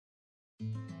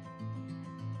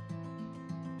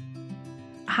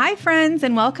Hi, friends,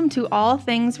 and welcome to All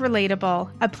Things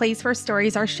Relatable, a place where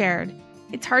stories are shared.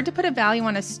 It's hard to put a value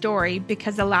on a story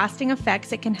because the lasting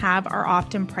effects it can have are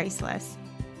often priceless.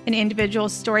 An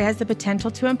individual's story has the potential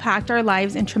to impact our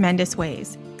lives in tremendous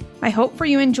ways. My hope for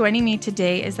you in joining me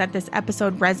today is that this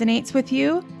episode resonates with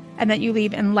you and that you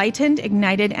leave enlightened,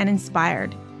 ignited, and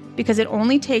inspired, because it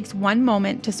only takes one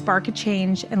moment to spark a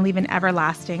change and leave an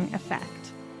everlasting effect.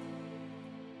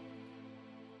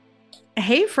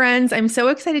 Hey friends, I'm so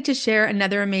excited to share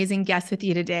another amazing guest with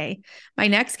you today. My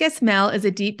next guest, Mel, is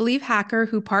a deep belief hacker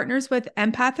who partners with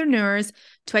empathpreneurs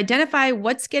to identify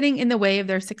what's getting in the way of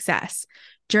their success.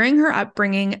 During her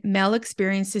upbringing, Mel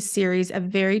experienced a series of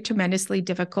very tremendously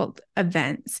difficult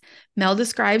events. Mel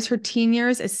describes her teen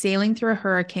years as sailing through a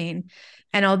hurricane.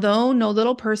 And although no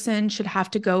little person should have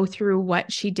to go through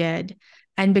what she did,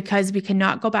 and because we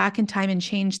cannot go back in time and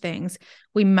change things,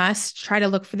 we must try to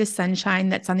look for the sunshine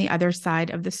that's on the other side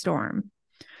of the storm.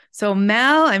 So,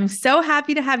 Mel, I'm so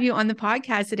happy to have you on the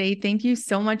podcast today. Thank you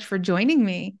so much for joining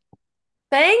me.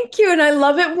 Thank you. And I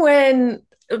love it when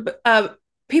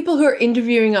people who are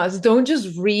interviewing us don't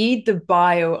just read the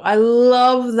bio. I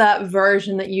love that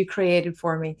version that you created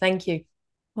for me. Thank you.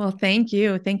 Well, thank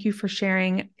you. Thank you for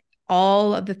sharing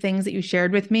all of the things that you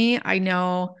shared with me. I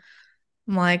know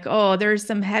I'm like, oh, there's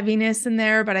some heaviness in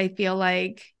there, but I feel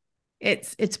like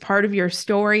it's part of your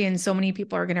story and so many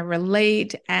people are going to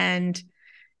relate. And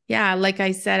yeah, like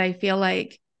I said, I feel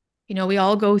like, we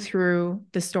all go through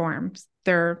the storms.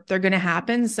 They're going to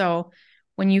happen. So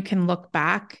when you can look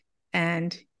back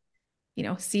and,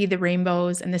 see the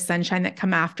rainbows and the sunshine that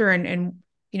come after and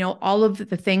all of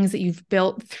the things that you've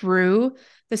built through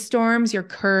the storms, your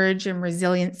courage and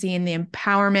resiliency and the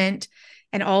empowerment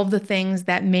and all of the things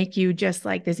that make you just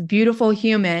like this beautiful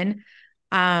human.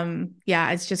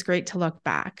 It's just great to look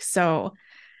back. So,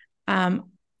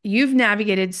 you've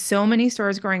navigated so many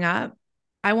stores growing up.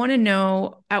 I want to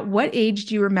know, at what age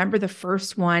do you remember the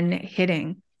first one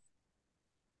hitting?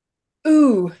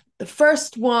 Ooh, the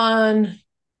first one.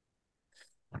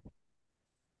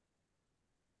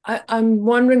 I'm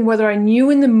wondering whether I knew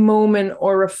in the moment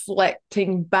or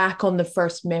reflecting back on the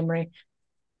first memory.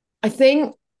 I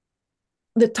think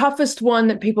the toughest one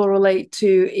that people relate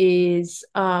to is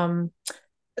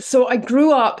so I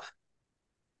grew up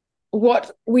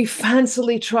what we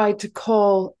fancily tried to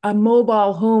call a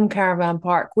mobile home caravan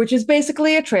park, which is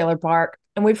basically a trailer park.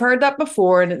 And we've heard that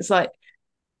before. And it's like,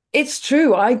 it's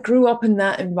true. I grew up in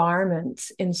that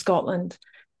environment in Scotland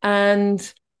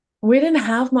and we didn't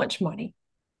have much money.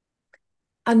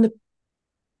 And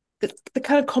the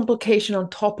kind of complication on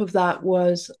top of that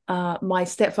was my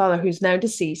stepfather, who's now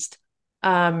deceased,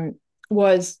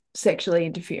 was sexually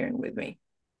interfering with me.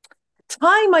 At the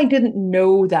time, I didn't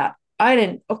know that. I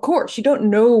didn't, of course, you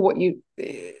don't know what we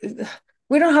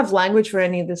don't have language for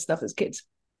any of this stuff as kids.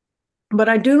 But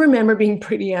I do remember being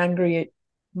pretty angry at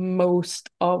most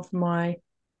of my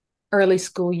early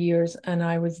school years, and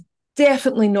I was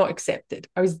definitely not accepted.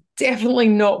 I was definitely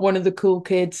not one of the cool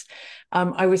kids.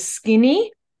 I was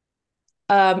skinny.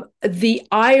 The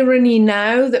irony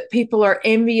now that people are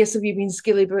envious of you being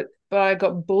skinny, but I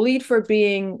got bullied for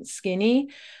being skinny.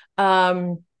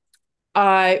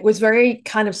 I was very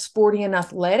kind of sporty and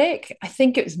athletic. I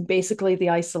think it was basically the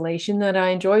isolation that I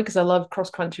enjoyed because I love cross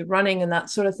country running and that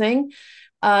sort of thing.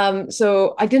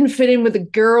 So I didn't fit in with the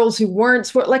girls who weren't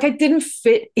sport. Like I didn't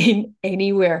fit in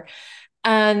anywhere.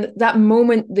 And that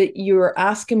moment that you were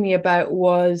asking me about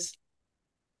was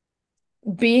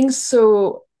being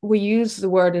so, we use the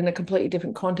word in a completely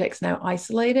different context now,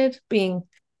 isolated, being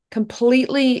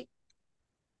completely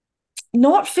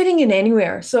not fitting in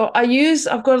anywhere. So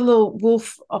I've got a little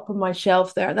wolf up on my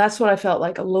shelf there. That's what I felt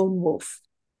like, a lone wolf.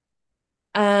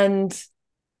 And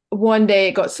one day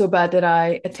it got so bad that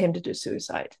I attempted to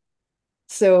suicide.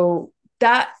 So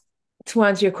that, to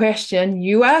answer your question,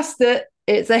 you asked it.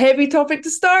 It's a heavy topic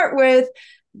to start with,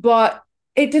 but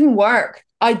it didn't work.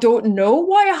 I don't know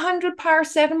why 100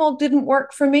 paracetamol didn't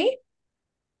work for me.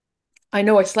 I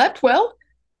know I slept well,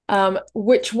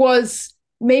 which was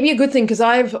maybe a good thing because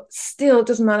it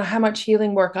doesn't matter how much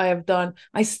healing work I have done,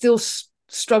 I still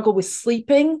struggle with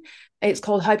sleeping. It's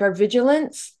called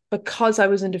hypervigilance because I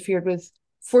was interfered with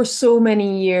for so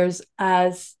many years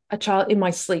as a child in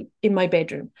my sleep, in my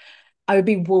bedroom. I would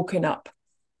be woken up.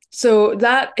 So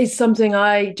that is something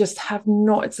I just have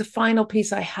not, it's the final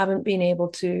piece I haven't been able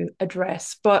to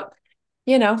address. But,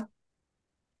 you know,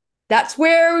 that's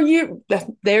where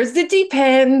there's the deep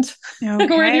end. Where do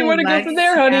you Okay, want to go from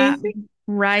there, yeah, honey?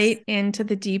 right into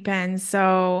the deep end.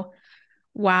 So,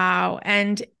 wow.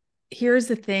 And here's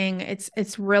the thing,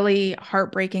 it's really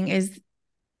heartbreaking is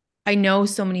I know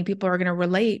so many people are going to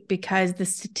relate because the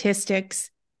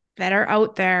statistics that are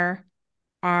out there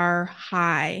are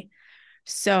high.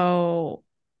 So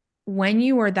when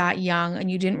you were that young and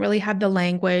you didn't really have the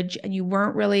language and you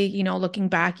weren't really, looking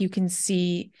back, you can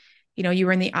see, you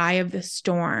were in the eye of the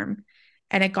storm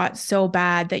and it got so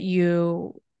bad that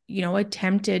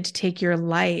attempted to take your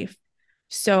life.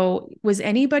 So was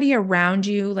anybody around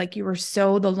you, like you were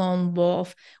so the lone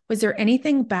wolf? Was there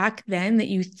anything back then that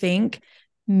you think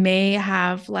may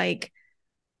have like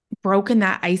broken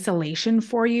that isolation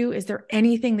for you? Is there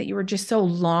anything that you were just so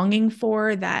longing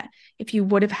for that if you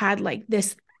would have had like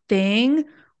this thing,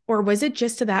 or was it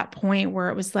just to that point where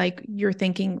it was like you're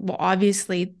thinking, well,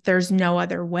 obviously there's no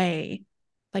other way?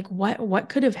 Like what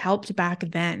could have helped back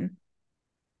then?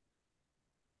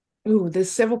 Ooh,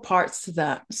 there's several parts to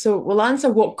that. So we'll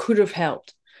answer what could have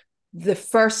helped. The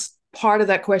first part of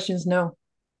that question is no,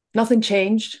 nothing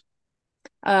changed.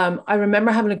 I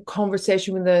remember having a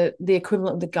conversation with the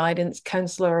equivalent of the guidance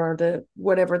counselor or the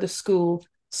whatever the school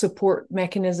support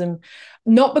mechanism,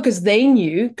 not because they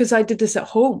knew, because I did this at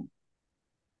home,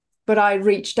 but I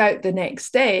reached out the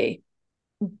next day,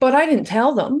 but I didn't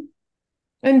tell them.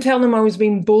 I didn't tell them I was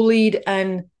being bullied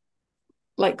and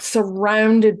like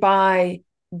surrounded by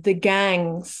the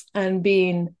gangs and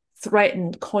being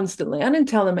threatened constantly. I didn't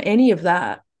tell them any of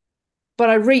that. But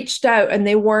I reached out and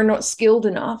they were not skilled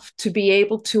enough to be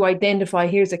able to identify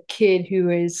here's a kid who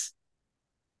is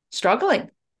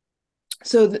struggling.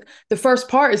 So the first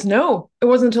part is no. It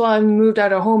wasn't until I moved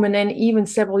out of home and then even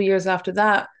several years after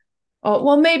that,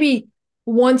 well, maybe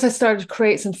once I started to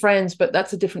create some friends, but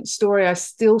that's a different story. I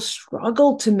still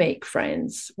struggled to make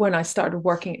friends when I started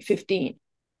working at 15.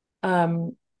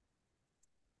 Um,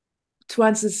 to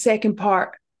answer the second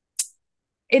part,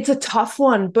 it's a tough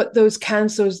one, but those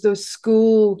counselors, those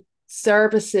school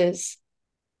services,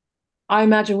 I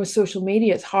imagine with social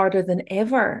media, it's harder than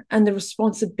ever. And the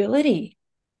responsibility.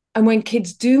 And when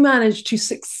kids do manage to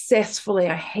successfully,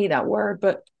 I hate that word,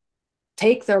 but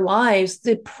take their lives,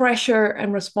 the pressure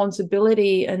and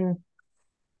responsibility and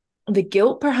the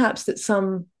guilt perhaps that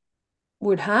some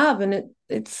would have. And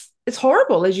it's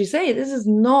horrible, as you say. This is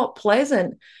not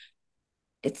pleasant.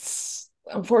 It's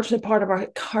unfortunately part of our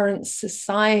current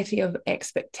society of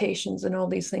expectations and all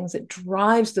these things that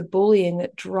drives the bullying,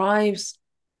 that drives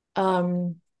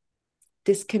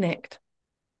disconnect.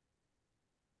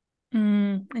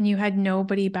 And you had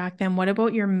nobody back then. What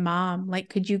about your mom? Like,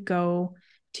 could you go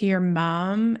to your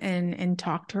mom and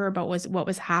talk to her about what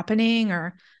was happening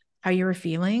or how you were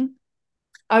feeling?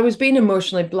 I was being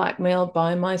emotionally blackmailed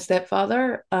by my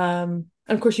stepfather. And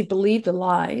of course, you believe the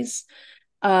lies.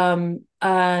 And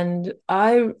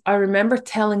I remember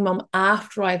telling mom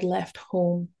after I'd left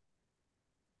home.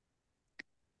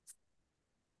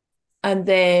 And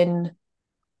then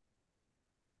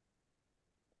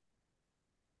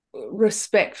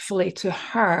respectfully to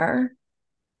her,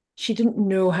 she didn't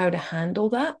know how to handle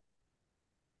that.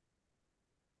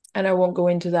 And I won't go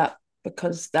into that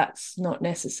because that's not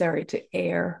necessary to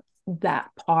air that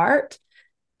part.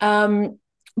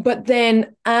 But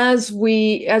then as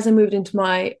I moved into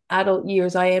my adult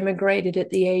years, I emigrated at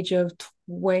the age of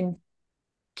 20.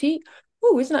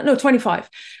 Oh, isn't that? No, 25.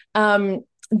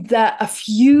 That a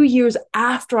few years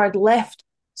after I'd left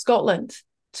Scotland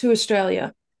to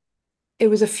Australia, it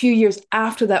was a few years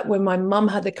after that when my mum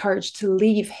had the courage to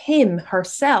leave him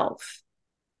herself.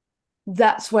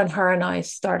 That's when her and I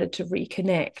started to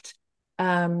reconnect.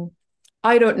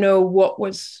 I don't know what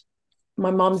was my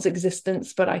mom's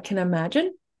existence, but I can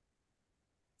imagine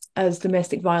as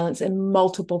domestic violence in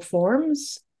multiple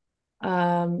forms,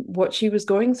 what she was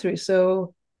going through.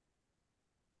 So,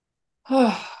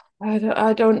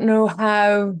 I don't know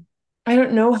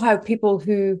how people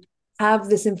who have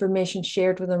this information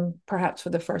shared with them, perhaps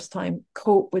for the first time,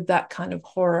 cope with that kind of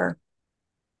horror.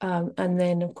 And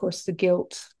then, of course, the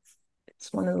guilt.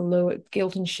 It's one of the lowest,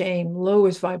 guilt and shame,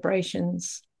 lowest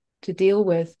vibrations to deal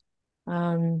with.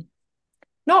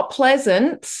 Not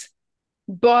pleasant,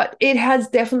 but it has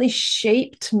definitely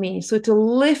shaped me. So to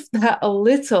lift that a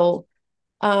little,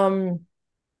 I'm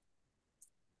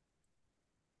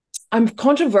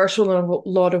controversial in a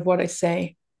lot of what I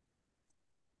say.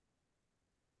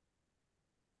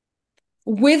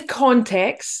 With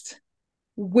context,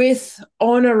 with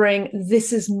honoring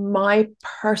this is my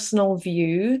personal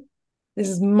view, this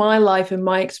is my life and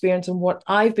my experience and what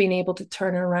I've been able to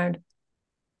turn around.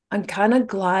 I'm kind of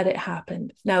glad it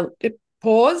happened. Now,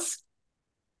 pause,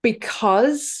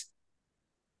 because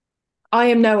I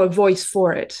am now a voice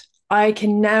for it. I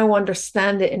can now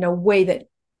understand it in a way that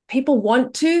people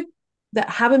want to, that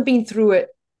haven't been through it,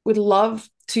 would love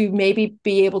to maybe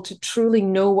be able to truly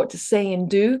know what to say and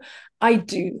do, I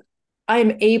do.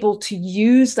 I'm able to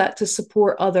use that to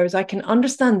support others. I can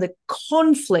understand the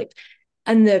conflict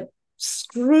and the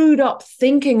screwed up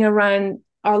thinking around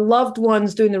our loved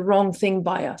ones doing the wrong thing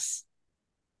by us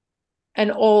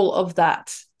and all of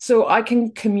that. So I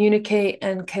can communicate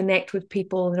and connect with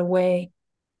people in a way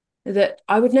that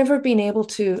I would never have been able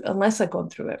to unless I'd gone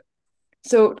through it.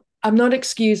 So I'm not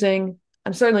excusing,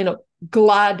 I'm certainly not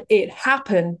glad it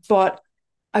happened, but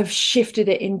I've shifted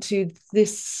it into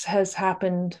this has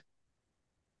happened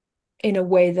in a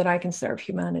way that I can serve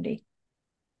humanity.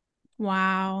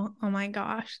 Wow. Oh my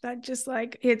gosh. That just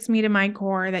like hits me to my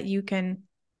core that you can,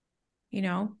 you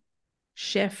know,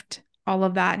 shift all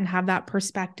of that and have that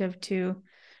perspective to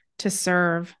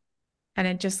serve. And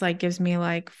it just like gives me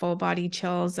like full body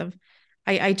chills of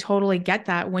I totally get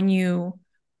that when you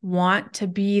want to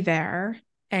be there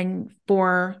and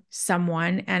for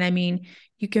someone. And I mean,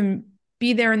 you can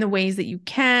be there in the ways that you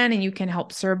can and you can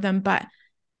help serve them. But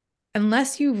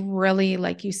unless you've really,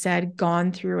 like you said,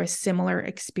 gone through a similar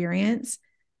experience,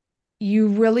 you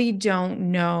really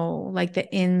don't know like the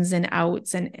ins and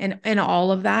outs and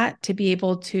all of that to be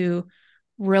able to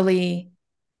really,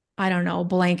 I don't know,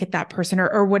 blanket that person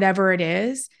or whatever it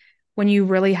is. When you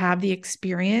really have the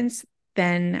experience,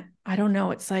 then I don't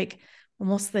know, it's like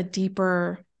almost the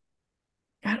deeper,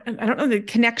 I don't know, the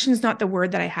connection's not the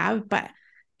word that I have, but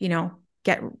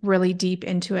get really deep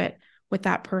into it with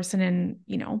that person and,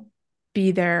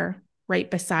 be there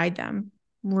right beside them,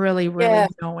 really, Yeah. really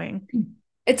knowing.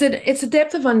 It's a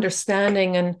depth of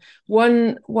understanding. And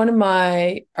one of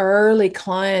my early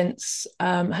clients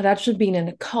had actually been in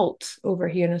a cult over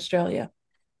here in Australia.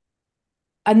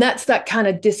 And that's that kind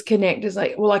of disconnect is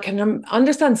like, well, I can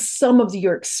understand some of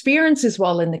your experiences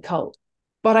while in the cult,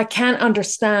 but I can't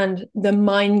understand the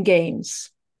mind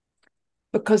games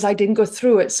because I didn't go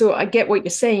through it. So I get what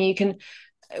you're saying.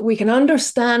 We can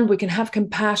understand, we can have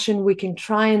compassion, we can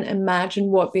try and imagine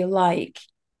what it'd be like,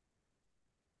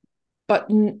 but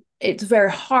it's very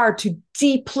hard to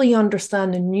deeply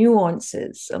understand the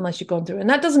nuances unless you've gone through it. And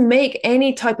that doesn't make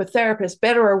any type of therapist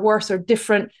better or worse or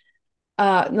different,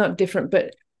 not different,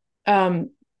 but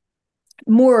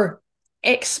more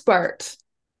expert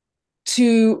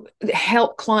to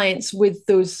help clients with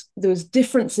those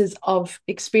differences of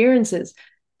experiences.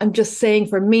 I'm just saying,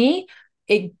 for me,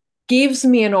 it gives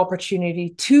me an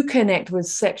opportunity to connect with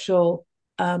sexual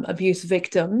abuse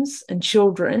victims and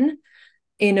children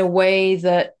in a way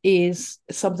that is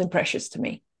something precious to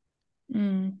me.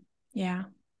 Yeah.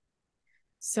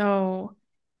 So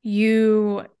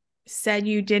you said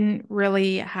you didn't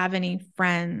really have any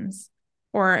friends,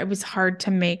 or it was hard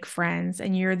to make friends,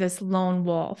 and you're this lone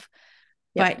wolf,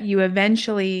 Yep. but you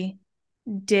eventually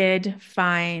did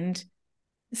find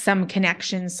some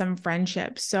connections, some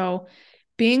friendships. So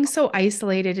being so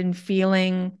isolated and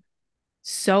feeling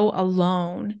so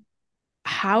alone,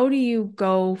 how do you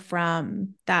go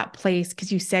from that place?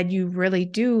 Because you said you really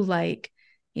do like,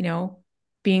 you know,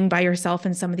 being by yourself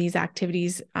in some of these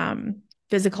activities,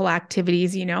 physical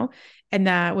activities,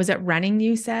 and was it running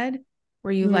you said,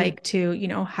 where you like to,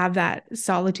 have that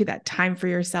solitude, that time for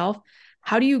yourself?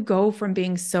 How do you go from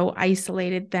being so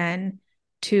isolated then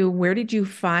to where did you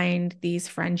find these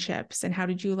friendships and how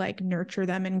did you like nurture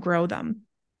them and grow them?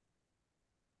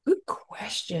 Good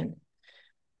question.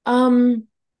 I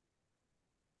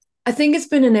think it's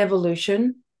been an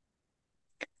evolution.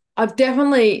 I've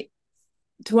definitely,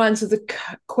 to answer the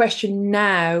question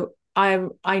now, I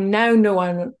now know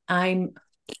I am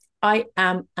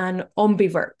an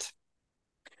ambivert.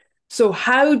 So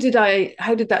how did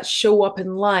that show up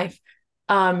in life?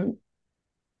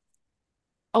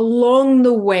 Along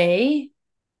the way,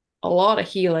 a lot of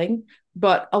healing,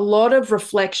 but a lot of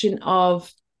reflection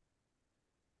of,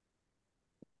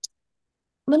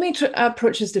 let me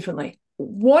approach this differently.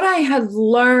 What I had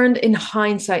learned in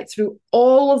hindsight through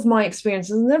all of my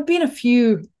experiences, and there have been a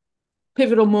few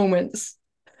pivotal moments,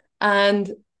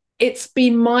 and it's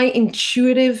been my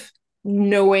intuitive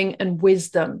knowing and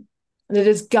wisdom that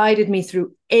has guided me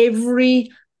through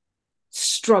every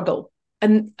struggle.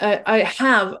 And I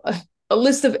have a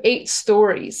list of 8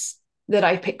 stories that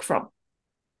I pick from,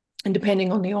 and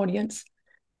depending on the audience.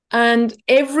 And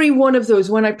every one of those,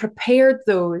 when I prepared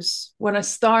those, when I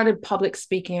started public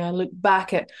speaking, I look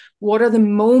back at what are the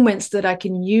moments that I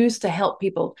can use to help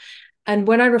people. And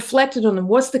when I reflected on them,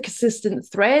 what's the consistent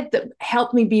thread that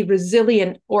helped me be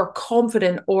resilient or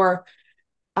confident or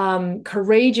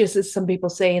courageous, as some people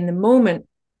say in the moment,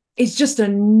 is just a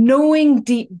knowing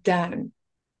deep down.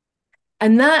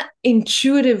 And that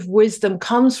intuitive wisdom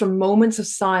comes from moments of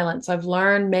silence. I've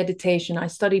learned meditation. I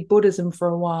studied Buddhism for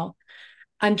a while.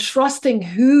 and trusting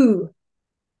who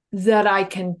that I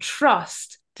can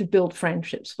trust to build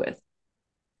friendships with.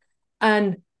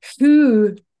 And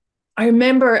who I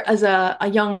remember as a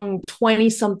young 20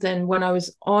 something, when I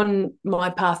was on my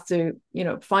path to,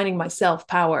 finding my self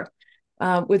power,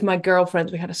 with my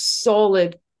girlfriends, we had a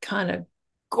solid kind of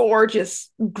gorgeous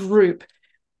group.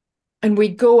 And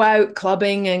we'd go out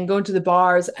clubbing and go to the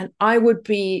bars, and I would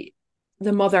be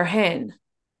the mother hen.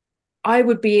 I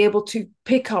would be able to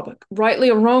pick up,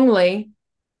 rightly or wrongly,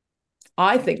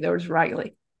 I think there was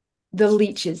rightly, the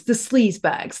leeches, the sleaze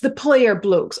bags, the player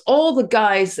blokes, all the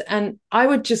guys. And I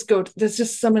would just go, there's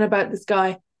just something about this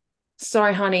guy.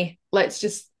 Sorry, honey, let's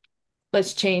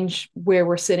change where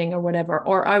we're sitting or whatever.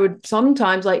 Or I would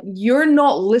sometimes, like, you're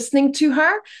not listening to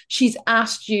her. She's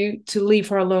asked you to leave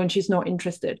her alone. She's not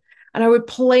interested. And I would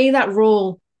play that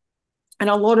role. And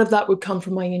a lot of that would come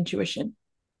from my intuition.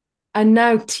 And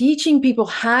now teaching people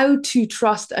how to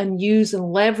trust and use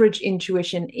and leverage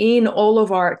intuition in all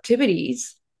of our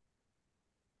activities,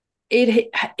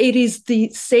 it is the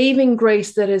saving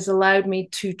grace that has allowed me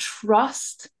to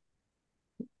trust,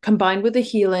 combined with the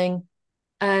healing,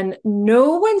 and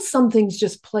know when something's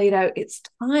just played out its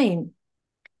time.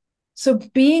 So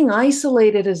being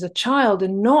isolated as a child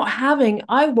and not having,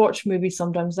 I watch movies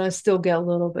sometimes and I still get a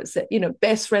little bit sick,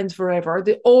 best friends forever,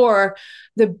 or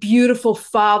the beautiful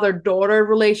father-daughter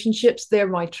relationships, they're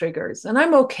my triggers. And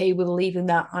I'm okay with leaving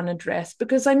that unaddressed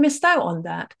because I missed out on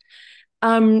that.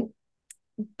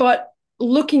 But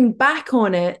looking back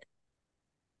on it,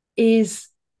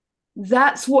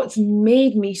 that's what's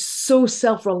made me so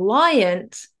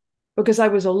self-reliant, because I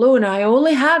was alone. I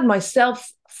only had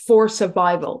myself for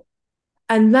survival.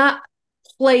 And that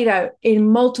played out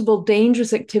in multiple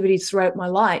dangerous activities throughout my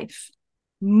life,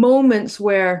 moments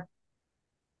where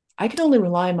I could only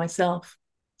rely on myself.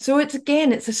 So it's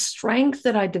a strength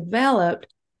that I developed,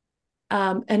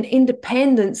 an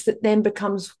independence that then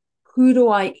becomes, who do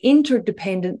I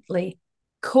interdependently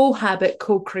cohabit,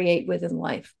 co-create with in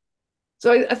life?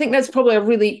 So I think that's probably a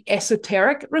really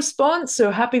esoteric response.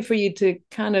 So happy for you to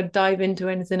kind of dive into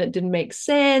anything that didn't make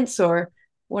sense or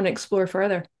want to explore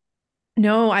further.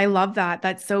 No, I love that.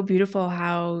 That's so beautiful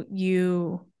how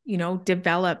you,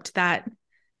 developed that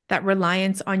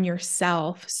reliance on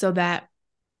yourself so that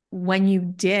when you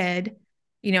did,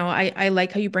 I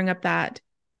like how you bring up that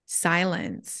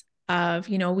silence of,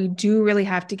 we do really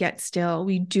have to get still.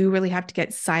 We do really have to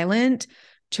get silent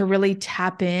to really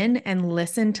tap in and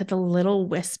listen to the little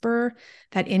whisper,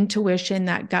 that intuition,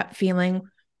 that gut feeling.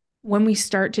 When we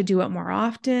start to do it more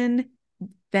often,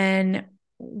 then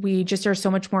we just are so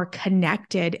much more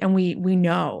connected, and we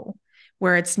know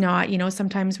where it's not,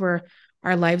 sometimes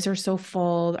our lives are so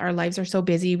full, our lives are so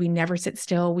busy, we never sit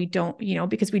still. We don't,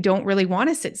 because we don't really want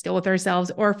to sit still with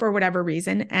ourselves, or for whatever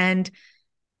reason. And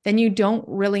then you don't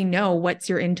really know what's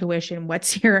your intuition,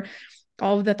 what's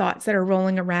all of the thoughts that are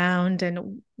rolling around,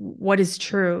 and what is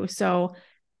true. So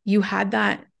you had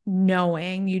that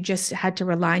knowing, you just had to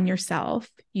rely on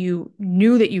yourself. You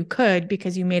knew that you could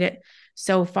because you made it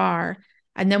so far.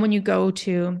 And then when you go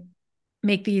to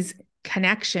make these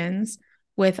connections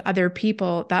with other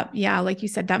people, that, yeah, like you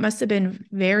said, that must have been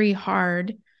very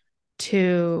hard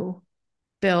to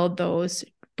build those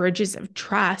bridges of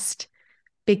trust,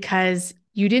 because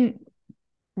you didn't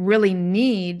really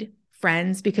need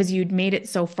friends because you'd made it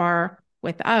so far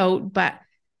without, but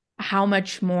how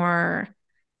much more,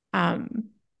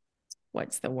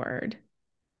 what's the word?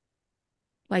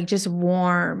 Like just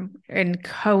warm and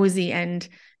cozy and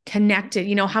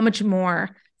connected, how much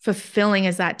more fulfilling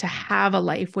is that to have a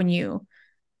life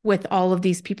with all of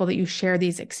these people that you share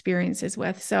these experiences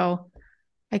with. So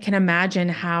I can imagine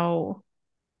how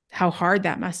hard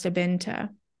that must have been to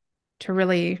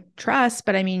really trust.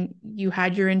 But I mean, you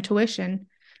had your intuition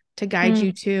to guide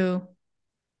you to,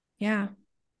 yeah.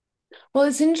 Well,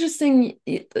 it's interesting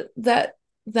that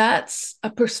that's a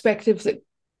perspective that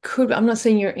I'm not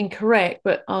saying you're incorrect,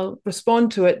 but I'll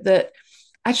respond to it, that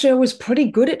actually I was pretty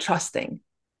good at trusting.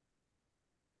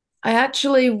 I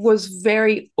actually was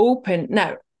very open.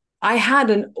 Now, I had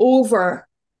an over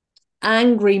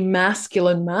angry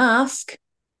masculine mask.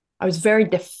 I was very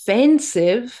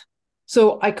defensive.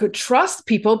 So I could trust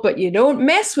people, but you don't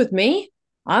mess with me.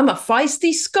 I'm a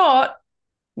feisty Scot.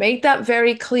 Made that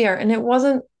very clear. And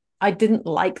I didn't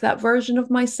like that version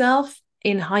of myself.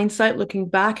 In hindsight, looking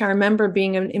back, I remember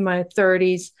being in my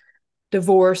 30s,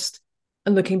 divorced,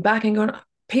 and looking back and going,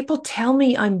 people tell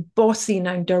me I'm bossy and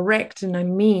I'm direct and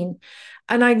I'm mean.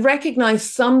 And I recognize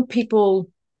some people,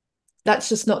 that's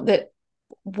just not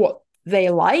what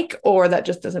they like, or that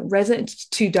just doesn't resonate. It's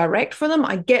too direct for them.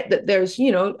 I get that there's,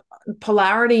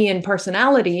 polarity in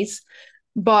personalities,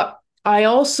 but I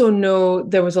also know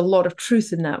there was a lot of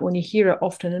truth in that. When you hear it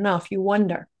often enough, you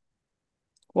wonder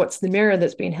what's the mirror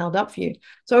that's being held up for you.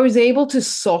 So I was able to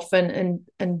soften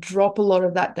and drop a lot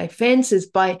of that defenses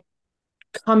by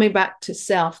coming back to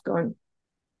self, going,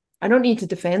 I don't need to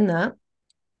defend that.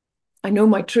 I know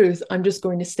my truth. I'm just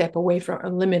going to step away from it or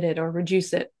limit it or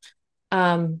reduce it.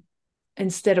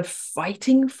 Instead of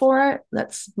fighting for it.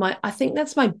 I think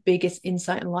that's my biggest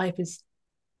insight in life, is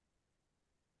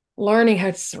learning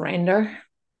how to surrender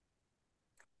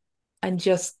and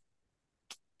just,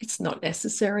 it's not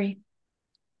necessary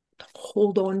to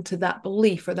hold on to that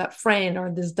belief or that friend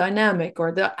or this dynamic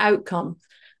or the outcome.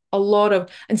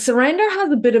 And surrender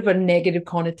has a bit of a negative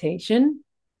connotation.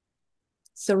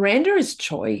 Surrender is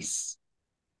choice.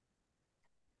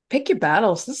 Pick your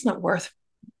battles. This is not worth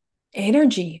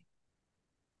energy.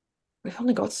 We've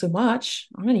only got so much.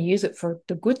 I'm going to use it for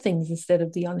the good things instead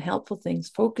of the unhelpful things.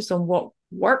 Focus on what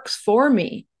works for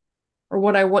me or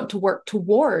what I want to work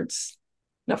towards.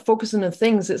 Not focusing on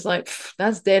things that's like,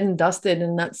 that's dead and dusted,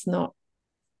 and that's not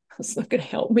going to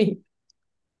help me.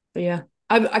 But yeah,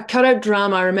 I cut out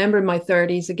drama. I remember in my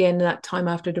 30s, again, that time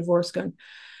after divorce, going,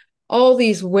 all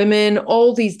these women,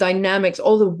 all these dynamics,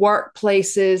 all the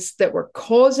workplaces that were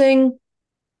causing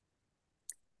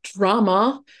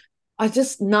drama. I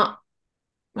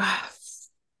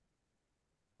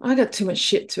got too much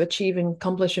shit to achieve and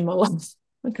accomplish in my life.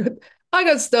 I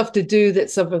got stuff to do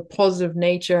that's of a positive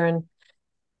nature, and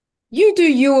you do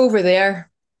you over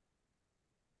there.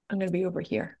 I'm going to be over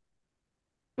here.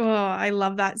 Oh, I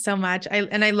love that so much.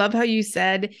 I love how you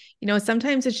said,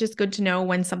 sometimes it's just good to know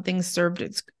when something's served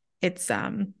it's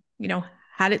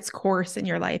had its course in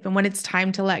your life and when it's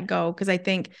time to let go. Because I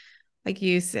think, like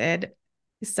you said,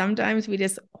 sometimes we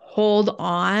just hold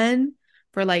on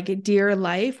for like dear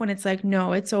life when it's like,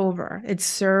 no, it's over. It's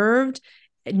served.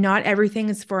 Not everything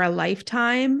is for a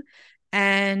lifetime.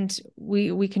 And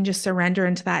we can just surrender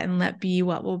into that and let be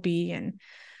what will be. And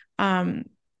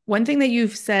one thing that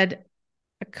you've said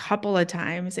a couple of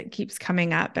times, it keeps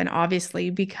coming up, and obviously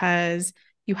because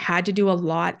you had to do a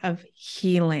lot of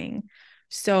healing.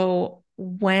 So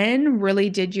when really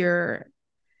did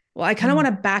I kind of want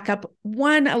to back up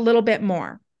a little bit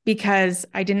more, because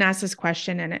I didn't ask this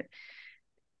question, and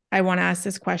I want to ask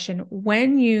this question.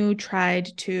 When you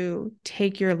tried to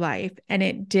take your life and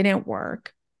it didn't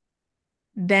work,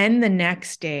 then the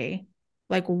next day,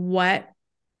 like, what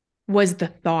was the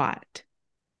thought?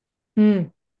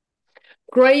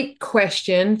 Great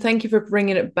question. Thank you for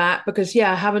bringing it back, because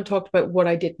I haven't talked about what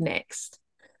I did next.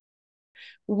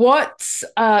 What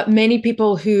many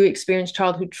people who experience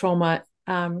childhood trauma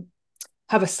have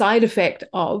a side effect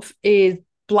of is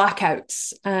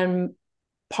blackouts, and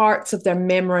parts of their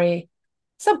memory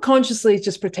subconsciously is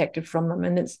just protected from them,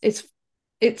 and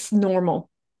it's normal.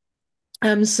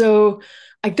 So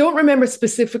I don't remember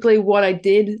specifically what I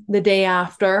did the day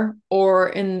after or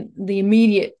in the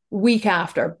immediate week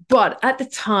after, but at the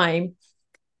time,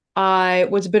 I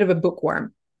was a bit of a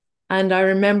bookworm. And I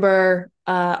remember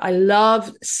I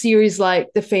loved series like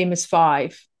The Famous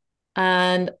Five.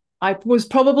 And I was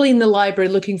probably in the library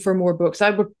looking for more books.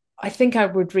 I think I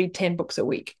would read 10 books a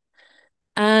week.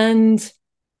 And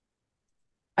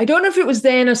I don't know if it was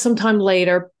then or sometime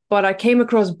later, but I came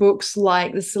across books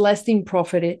like The Celestine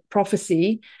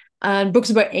Prophecy and books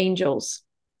about angels.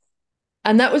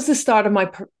 And that was the start of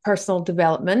my personal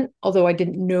development, although I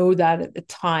didn't know that at the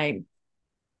time.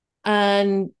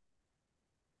 And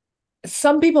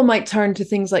some people might turn to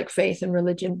things like faith and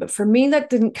religion, but for me,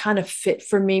 that didn't kind of fit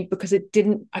for me because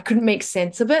I couldn't make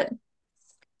sense of it.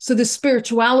 So the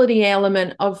spirituality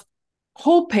element of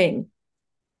hoping,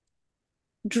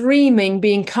 dreaming,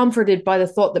 being comforted by the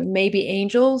thought that maybe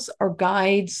angels or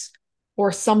guides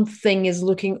or something is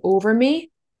looking over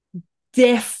me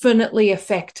definitely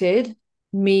affected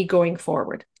me going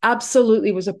forward.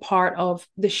 Absolutely was a part of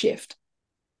the shift.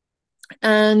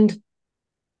 And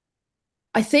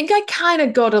I think I kind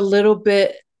of got a little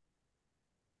bit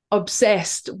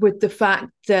obsessed with the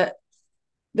fact that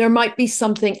there might be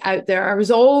something out there. I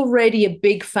was already a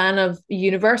big fan of the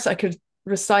universe. I could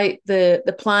recite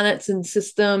the planets and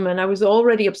system, and I was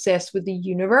already obsessed with the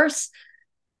universe.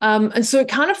 And so it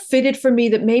kind of fitted for me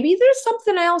that maybe there's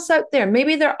something else out there.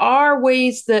 Maybe there are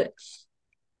ways that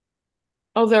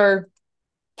other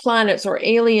planets or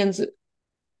aliens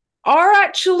are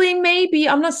actually, maybe,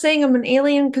 I'm not saying I'm an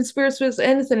alien conspiracist or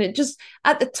anything. It just,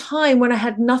 at the time when I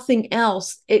had nothing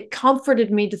else, it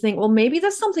comforted me to think, well, maybe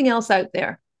there's something else out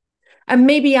there. And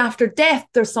maybe after death,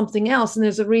 there's something else. And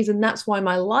there's a reason that's why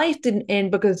my life didn't end,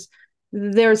 because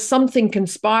there's something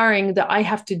conspiring that I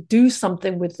have to do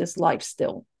something with this life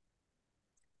still.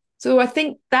 So I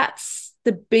think that's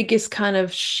the biggest kind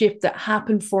of shift that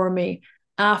happened for me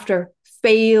after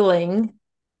failing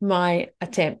my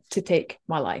attempt to take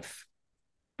my life.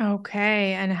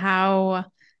 Okay. And how,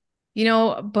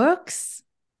 books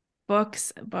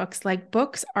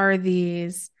are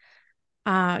these,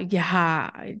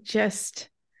 just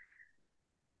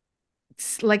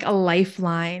it's like a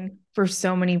lifeline for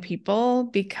so many people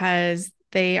because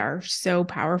they are so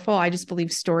powerful. I just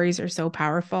believe stories are so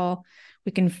powerful.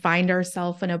 We can find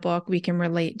ourselves in a book. We can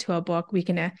relate to a book. We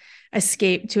can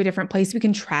escape to a different place. We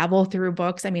can travel through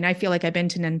books. I mean, I feel like I've been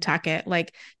to Nantucket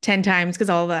like 10 times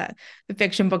because all the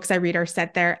fiction books I read are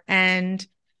set there. And,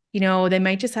 they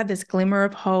might just have this glimmer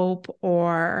of hope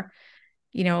or,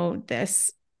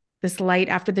 this light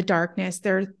after the darkness.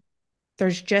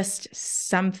 There's just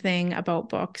something about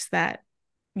books that,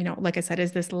 like I said,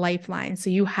 is this lifeline.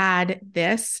 So you had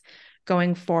this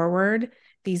going forward,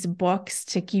 these books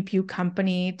to keep you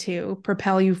company, to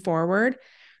propel you forward.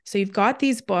 So you've got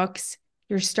these books,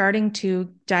 you're starting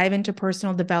to dive into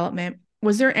personal development.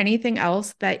 Was there anything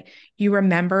else that you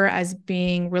remember as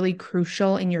being really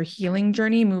crucial in your healing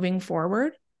journey moving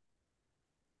forward?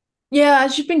 Yeah,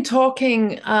 as you've been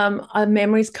talking,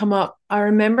 memories come up. I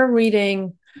remember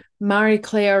reading Marie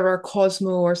Claire or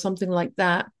Cosmo or something like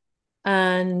that.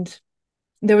 And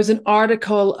there was an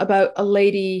article about a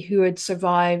lady who had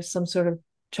survived some sort of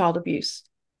child abuse.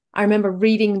 I remember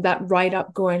reading that write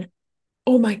up going,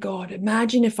 oh my God,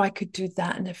 imagine if I could do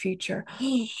that in the future.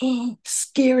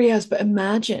 Scary as, but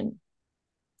imagine.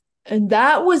 And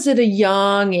that was at a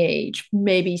young age,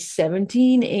 maybe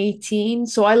 17, 18.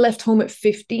 So I left home at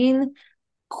 15,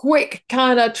 quick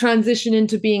kind of transition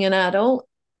into being an adult.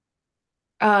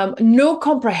 No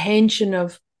comprehension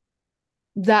of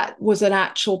that was an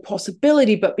actual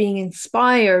possibility, but being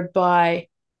inspired by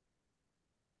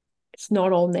it's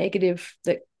not all negative,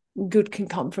 that good can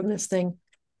come from this thing.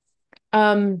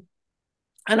 And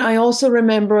I also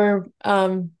remember,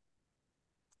 do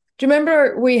you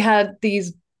remember we had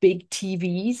these big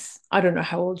TVs? I don't know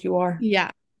how old you are.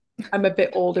 Yeah. I'm a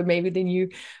bit older maybe than you,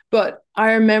 but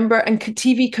I remember, and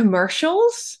TV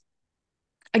commercials,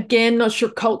 again, not sure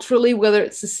culturally whether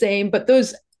it's the same, but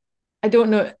those, I don't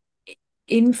know,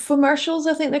 infomercials,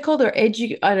 I think they're called, or I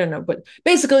don't know, but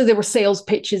basically they were sales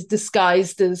pitches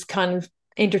disguised as kind of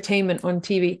entertainment on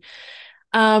TV.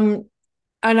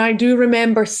 And I do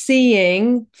remember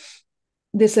seeing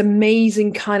this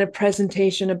amazing kind of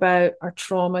presentation about our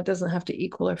trauma doesn't have to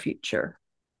equal our future,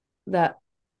 that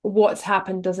what's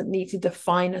happened doesn't need to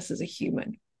define us as a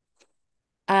human,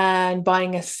 and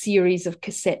buying a series of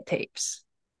cassette tapes.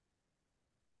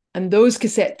 And those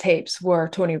cassette tapes were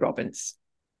Tony Robbins.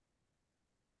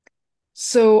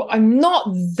 So I'm not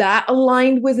that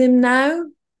aligned with him now,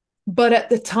 but at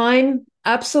the time,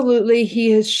 absolutely,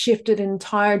 he has shifted an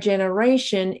entire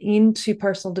generation into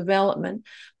personal development,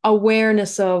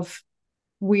 awareness of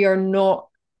we are not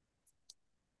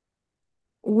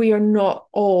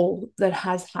all that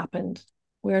has happened.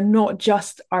 We are not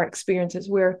just our experiences.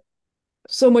 We're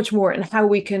so much more, and how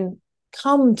we can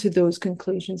come to those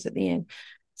conclusions at the end.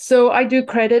 So I do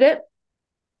credit it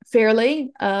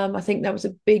fairly. I think that was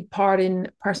a big part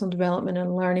in personal development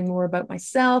and learning more about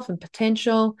myself and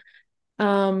potential.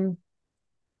 But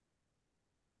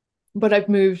I've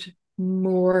moved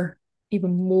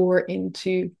even more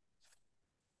into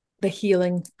the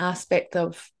healing aspect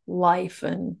of life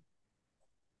and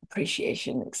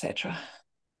appreciation, etc.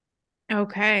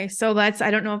 Okay. So I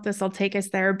don't know if this will take us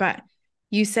there, but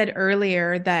you said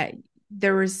earlier that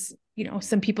there was,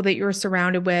 some people that you were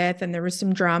surrounded with and there was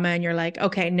some drama and you're like,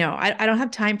 okay, no, I don't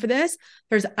have time for this.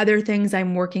 There's other things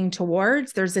I'm working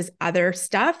towards. There's this other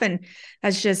stuff. And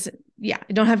that's just, yeah,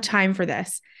 I don't have time for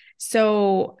this.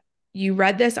 So you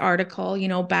read this article,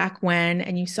 back when,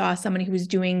 and you saw somebody who was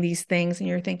doing these things and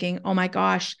you're thinking, oh my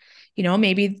gosh,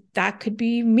 maybe that could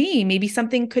be me. Maybe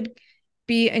something could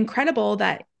be incredible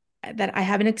that I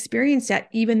haven't experienced yet,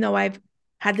 even though I've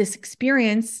had this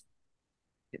experience,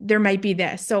 there might be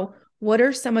this. So what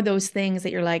are some of those things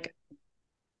that you're like,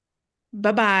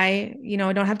 bye-bye,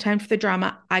 I don't have time for the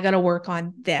drama. I got to work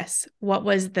on this. What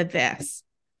was this?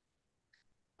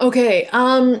 Okay.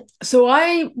 So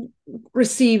I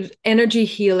received energy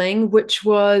healing, which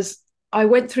was, I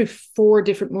went through 4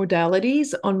 different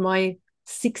modalities on my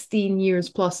 16 years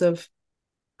plus of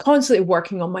constantly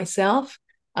working on myself.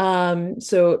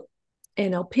 So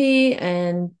NLP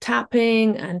and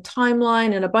tapping and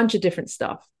timeline and a bunch of different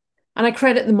stuff. And I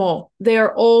credit them all. They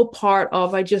are all part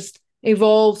of, I just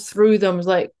evolved through them,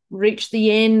 like reach the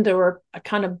end or a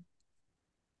kind of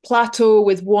plateau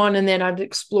with one, and then I'd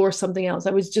explore something else.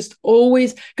 I was just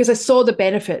always, because I saw the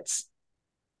benefits.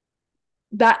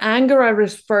 that anger I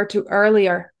referred to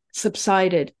earlier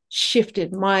subsided,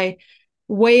 shifted. My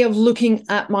way of looking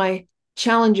at my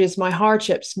challenges, my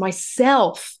hardships,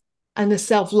 myself, and the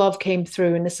self-love came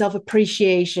through, and the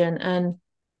self-appreciation.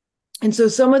 And so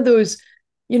some of those,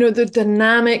 the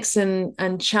dynamics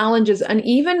and challenges. And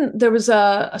even there was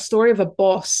a story of a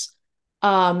boss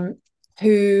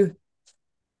who,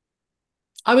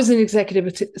 I was an executive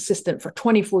assistant for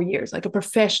 24 years, like a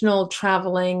professional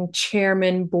traveling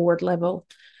chairman, board level.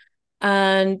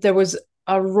 And there was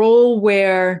a role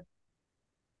where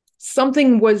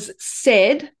something was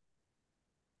said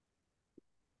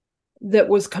that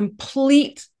was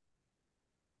complete,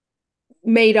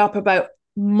 made up about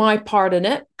my part in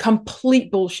it,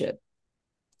 complete bullshit.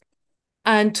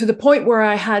 And to the point where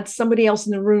I had somebody else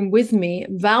in the room with me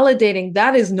validating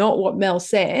that is not what Mel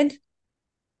said,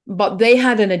 but they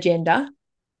had an agenda.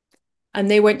 And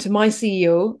they went to my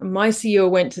CEO, and my CEO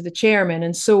went to the chairman,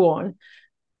 and so on.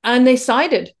 And they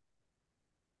sided.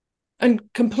 And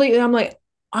completely, I'm like,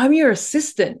 I'm your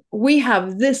assistant. We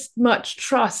have this much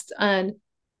trust, and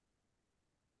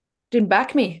didn't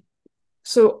back me.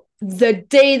 So the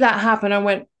day that happened, I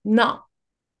went, no,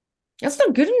 that's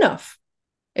not good enough.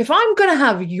 If I'm going to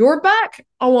have your back,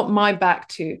 I want my back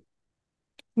too.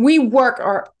 We work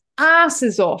our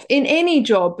asses off in any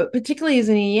job, but particularly as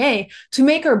an EA, to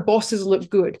make our bosses look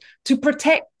good, to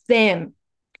protect them.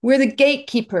 We're the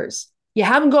gatekeepers. You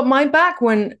haven't got my back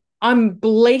when I'm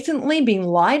blatantly being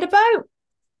lied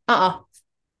about?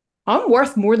 I'm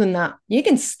worth more than that. You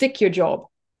can stick your job.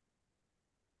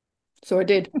 So I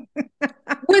did.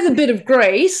 With a bit of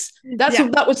grace.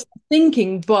 That was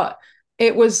thinking, but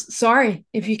it was, sorry,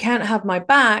 if you can't have my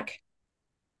back,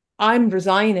 I'm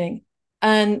resigning.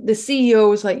 And the CEO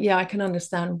was like, yeah, I can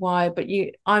understand why, but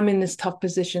I'm in this tough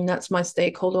position. That's my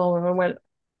stakeholder. And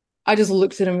I just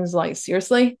looked at him and was like,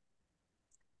 seriously?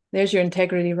 There's your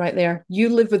integrity right there. You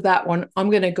live with that one. I'm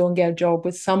going to go and get a job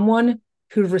with someone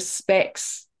who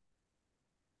respects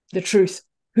the truth,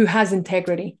 who has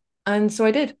integrity. And so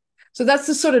I did. So that's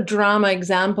the sort of drama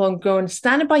example. I'm going,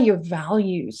 stand by your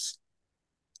values.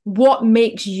 What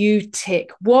makes you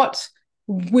tick? What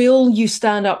will you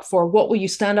stand up for? What will you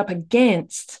stand up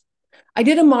against? I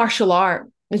did a martial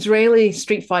art, Israeli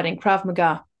street fighting, Krav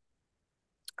Maga,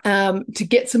 to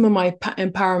get some of my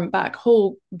empowerment back.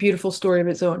 Whole beautiful story of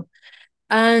its own.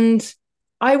 And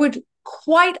I would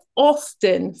quite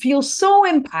often feel so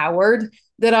empowered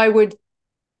that I would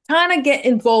kind of get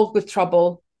involved with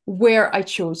trouble where I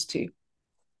chose to,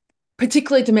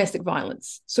 particularly domestic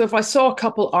violence. So if I saw a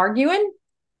couple arguing,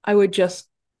 I would just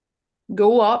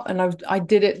go up, and I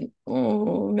did it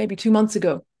maybe 2 months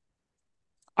ago.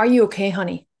 Are you okay,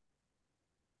 honey?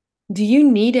 Do you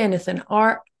need anything?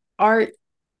 Are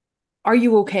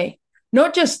you okay?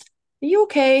 Not just, are you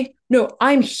okay? No,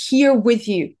 I'm here with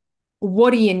you.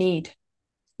 What do you need?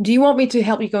 Do you want me to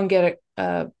help you go and get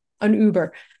an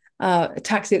Uber, a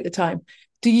taxi at the time?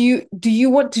 Do you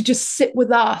want to just sit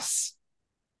with us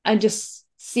and just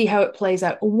see how it plays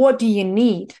out? What do you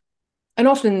need? And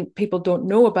often people don't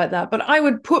know about that, but I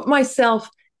would put myself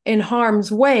in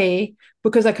harm's way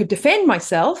because I could defend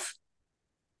myself,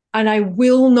 and I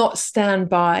will not stand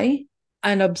by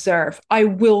and observe. I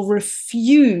will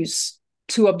refuse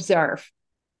to observe.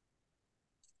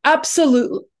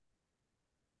 Absolutely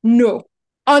no,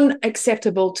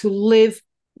 unacceptable to live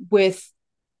with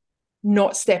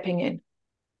not stepping in.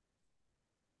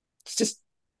 It's just,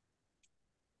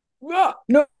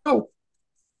 no.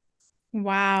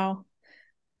 Wow.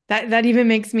 That even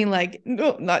makes me like,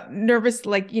 not nervous.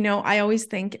 Like, I always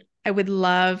think I would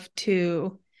love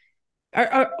to,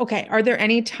 okay. Are there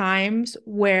any times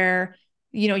where,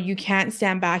 you can't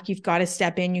stand back, you've got to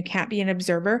step in, you can't be an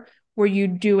observer, where you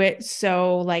do it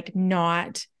so like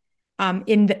not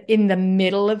in the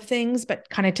middle of things, but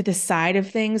kind of to the side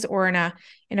of things, or in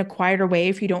a quieter way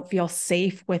if you don't feel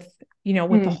safe with,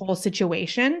 with the whole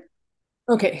situation?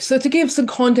 Okay, so to give some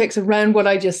context around what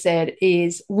I just said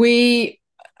is we,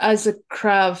 as a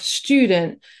Krav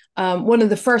student, one of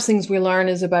the first things we learn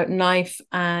is about knife,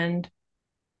 and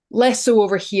less so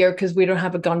over here because we don't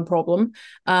have a gun problem,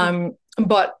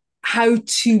 but how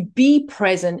to be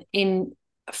present in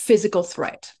physical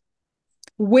threat,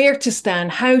 where to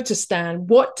stand, how to stand,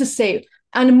 what to say,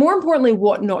 and more importantly,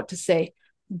 what not to say,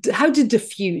 how to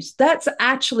diffuse. That's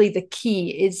actually the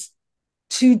key, is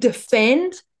to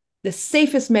defend. The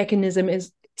safest mechanism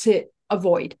is to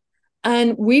avoid.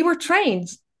 And we were trained,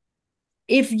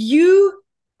 if you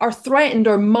are threatened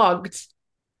or mugged,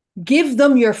 give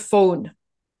them your phone.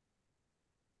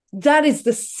 That is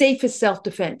the safest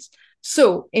self-defense.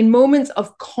 So in moments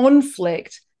of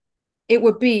conflict, it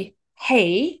would be,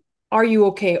 hey, are you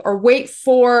okay? Or wait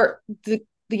for the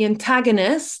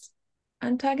antagonist,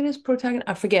 protagonist,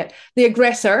 I forget, the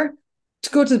aggressor to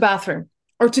go to the bathroom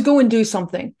or to go and do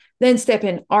something. Then step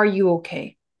in, are you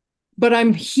okay? But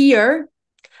I'm here.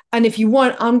 And if you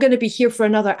want, I'm going to be here for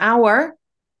another hour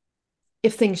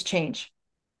if things change.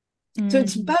 So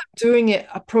it's Mm-hmm. about doing it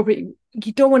appropriately.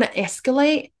 You don't want to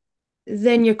escalate,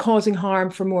 then you're causing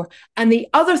harm for more. And the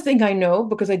other thing I know,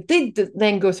 because I did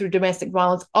then go through domestic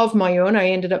violence of my own, I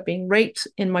ended up being raped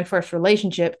in my first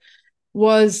relationship,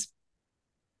 was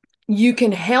you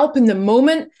can help in the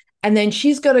moment. And then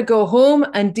she's got to go home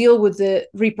and deal with the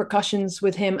repercussions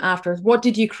with him after. What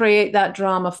did you create that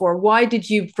drama for? Why did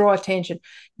you draw attention?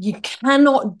 You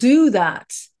cannot do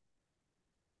that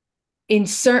in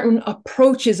certain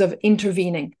approaches of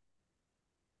intervening.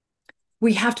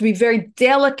 We have to be very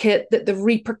delicate that the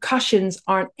repercussions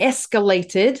aren't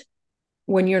escalated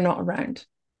when you're not around.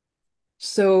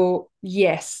 So,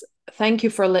 yes, thank you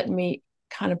for letting me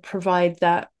kind of provide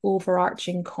that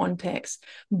overarching context.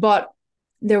 But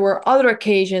there were other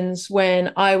occasions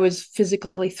when I was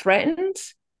physically threatened.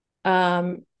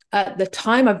 At the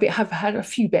time, have had a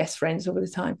few best friends over the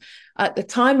time. At the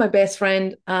time, my best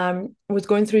friend was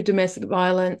going through domestic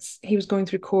violence. He was going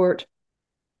through court.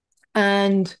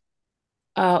 And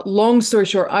long story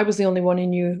short, I was the only one who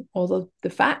knew all the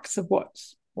facts of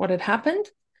what had happened.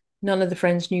 None of the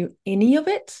friends knew any of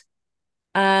it.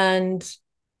 And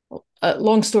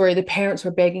long story, the parents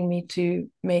were begging me to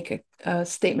make a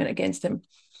statement against him.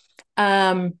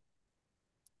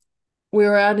 We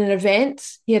were at an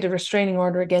event. He had a restraining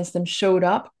order against him, showed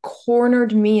up,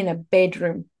 cornered me in a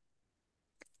bedroom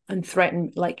and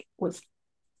threatened, like, was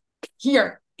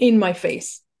here in my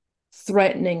face,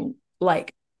 threatening,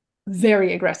 like,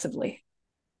 very aggressively.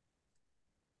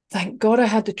 Thank God I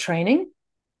had the training.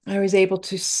 I was able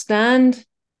to stand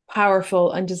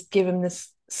powerful and just give him this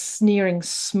sneering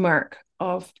smirk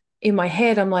of, in my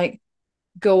head, I'm like,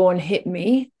 go on, hit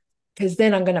me, because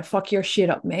then I'm going to fuck your shit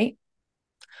up, mate.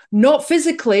 Not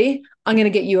physically, I'm going to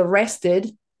get you arrested.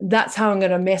 That's how I'm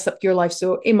going to mess up your life.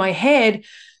 So in my head,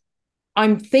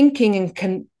 I'm thinking and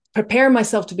can prepare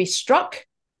myself to be struck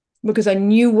because I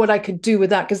knew what I could do with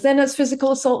that, because then that's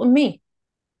physical assault on me.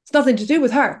 It's nothing to do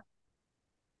with her.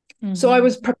 Mm-hmm. So I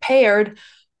was prepared,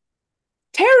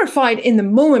 terrified in the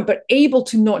moment, but able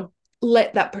to not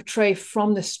let that portray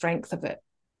from the strength of it,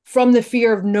 from the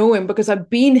fear of knowing, because I've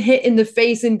been hit in the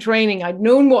face in training. I'd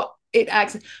known what it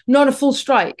acts, not a full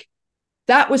strike.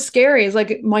 That was scary. It's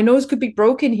like my nose could be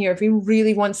broken here if he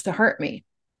really wants to hurt me.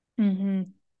 Mm-hmm.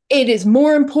 It is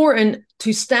more important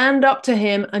to stand up to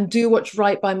him and do what's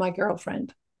right by my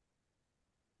girlfriend.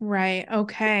 Right.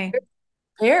 Okay.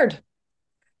 Prepared.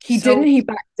 He didn't. He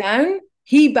backed down.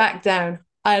 He backed down.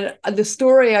 And the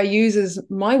story I use is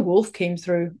my wolf came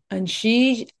through and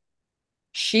she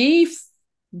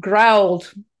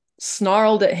growled,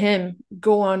 snarled at him,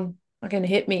 go on, fucking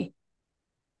hit me.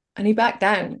 And he backed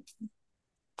down.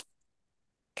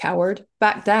 Coward,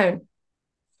 back down.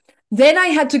 Then I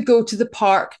had to go to the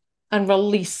park and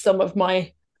release some of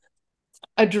my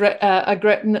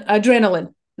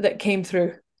adrenaline that came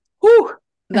through. Whew,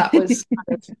 that was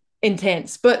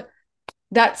intense. But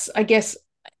that's, I guess,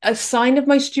 a sign of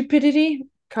my stupidity,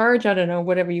 courage, I don't know,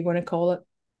 whatever you want to call it.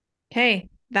 Okay,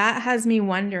 that has me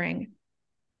wondering,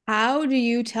 how do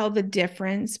you tell the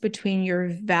difference between your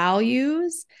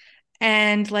values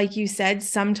and, like you said,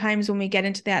 sometimes when we get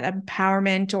into that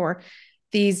empowerment or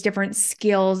these different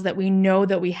skills that we know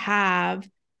that we have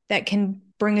that can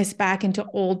bring us back into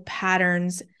old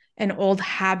patterns and old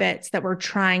habits that we're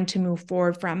trying to move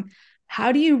forward from?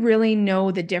 How do you really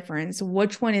know the difference?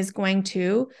 Which one is going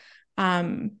to,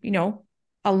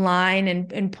 align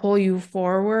and pull you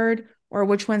forward, or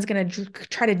which one's going to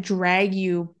try to drag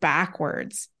you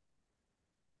backwards?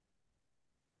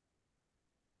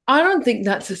 I don't think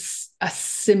that's a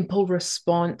simple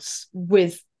response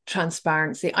with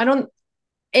transparency.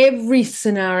 Every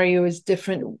scenario is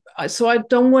different. So I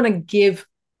don't want to give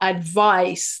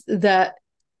advice that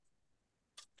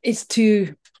there's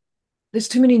too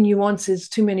many nuances,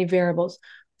 too many variables.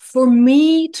 For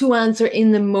me to answer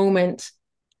in the moment,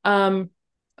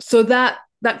 so that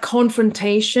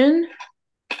confrontation,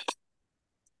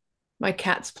 my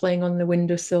cat's playing on the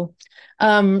windowsill.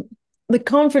 The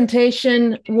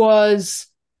confrontation was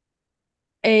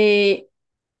it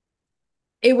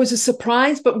was a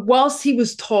surprise, but whilst he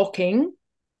was talking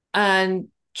and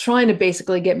trying to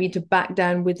basically get me to back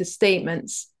down with the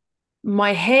statements,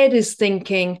 my head is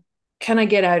thinking, can I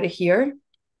get out of here?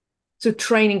 So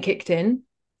training kicked in.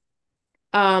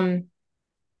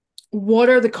 What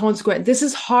are the consequences? This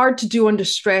is hard to do under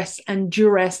stress and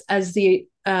duress, as the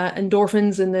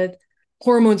endorphins and the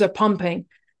hormones are pumping.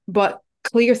 But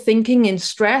clear thinking in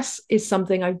stress is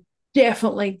something I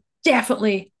definitely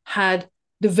had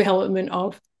development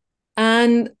of.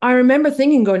 And I remember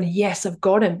thinking, going, yes, I've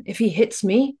got him if he hits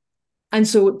me. And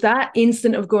so that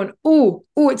instant of going,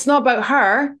 it's not about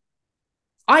her.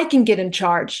 I can get him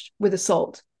charged with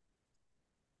assault.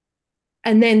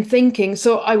 And then thinking,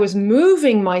 so I was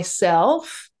moving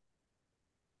myself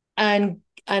and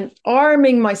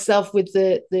arming myself with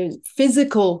the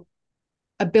physical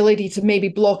ability to maybe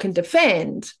block and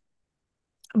defend.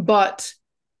 But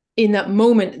in that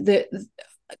moment, the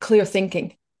clear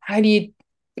thinking.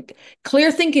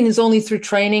 Clear thinking is only through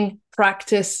training,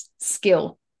 practice,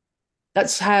 skill.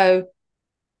 That's how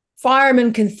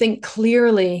firemen can think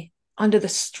clearly under the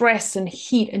stress and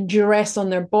heat and duress on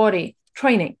their body.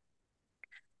 Training.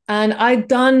 And I'd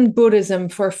done Buddhism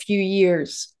for a few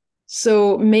years.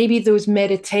 So maybe those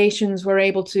meditations were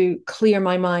able to clear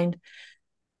my mind.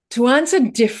 To answer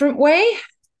a different way,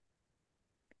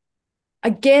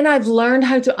 again, I've learned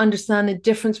how to understand the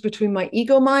difference between my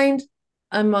ego mind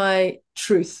and my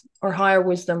truth or higher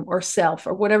wisdom or self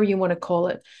or whatever you want to call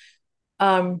it.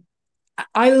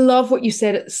 I love what you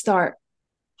said at the start.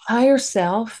 Higher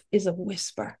self is a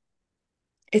whisper.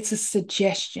 It's a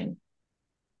suggestion.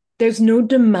 There's no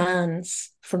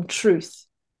demands from truth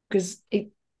because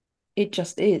it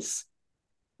just is.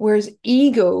 Whereas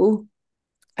ego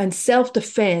and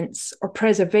self-defense or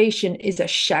preservation is a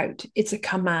shout. It's a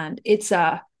command. It's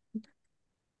a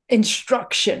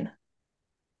instruction.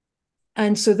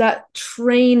 And so that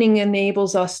training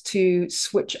enables us to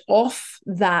switch off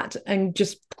that and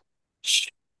just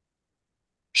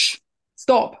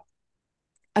stop.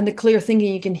 And the clear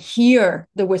thinking, you can hear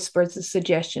the whispers, the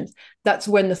suggestions. That's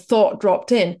when the thought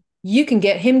dropped in. You can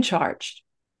get him charged.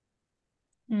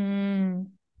 Mm.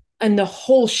 And the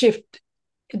whole shift,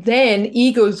 then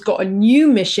ego's got a new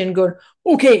mission going,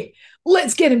 okay,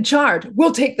 let's get him charged.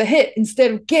 We'll take the hit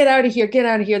instead of get out of here,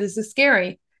 This is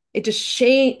scary. It just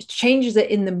changes it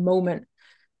in the moment.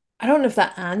 I don't know if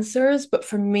that answers, but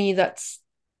for me, that's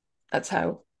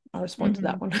how I respond to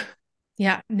that one.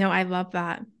 Yeah, no, I love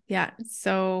that. Yeah.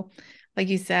 So, like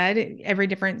you said, every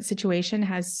different situation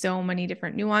has so many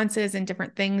different nuances and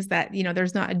different things that,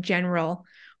 there's not a general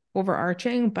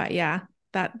overarching, but yeah,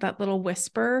 that little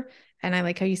whisper. And I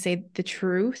like how you say the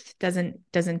truth doesn't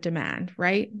demand,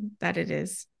 right? That it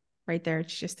is right there.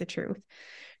 It's just the truth.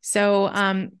 So,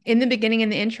 in the beginning, in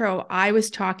the intro, I was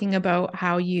talking about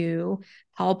how you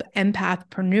help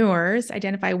empathpreneurs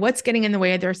identify what's getting in the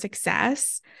way of their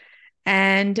success.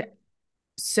 And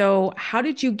so how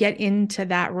did you get into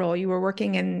that role? You were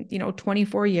working in,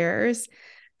 24 years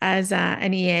as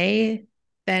an EA,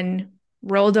 then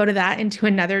rolled out of that into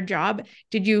another job.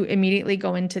 Did you immediately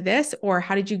go into this, or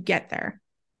how did you get there?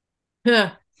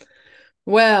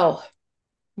 Well,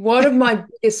 one of my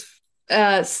biggest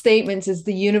statements is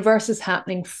the universe is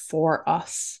happening for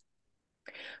us.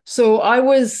 So I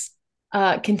was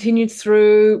continued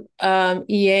through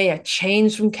EA. I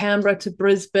changed from Canberra to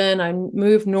Brisbane. I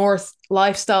moved north,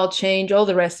 lifestyle change, all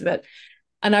the rest of it.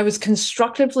 And I was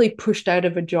constructively pushed out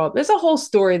of a job. There's a whole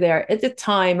story there. At the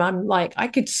time, I'm like, I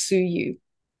could sue you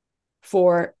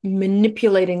for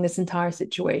manipulating this entire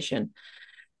situation.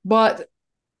 But it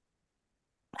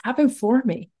happened for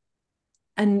me.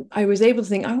 And I was able to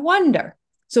think, I wonder.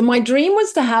 So my dream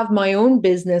was to have my own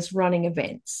business running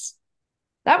events.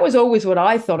 That was always what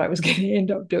I thought I was going to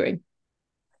end up doing.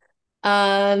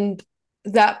 And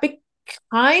that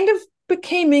kind of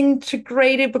became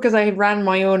integrated because I ran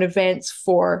my own events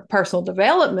for personal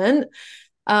development.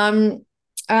 And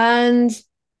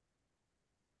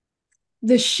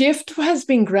the shift has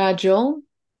been gradual.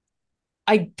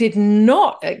 I did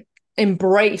not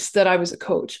embrace that I was a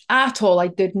coach at all. I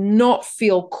did not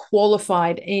feel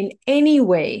qualified in any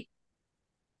way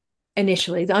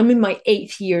initially. I'm in my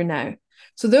 8th year now.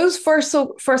 So those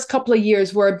first couple of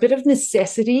years were a bit of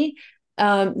necessity.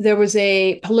 There was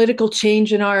a political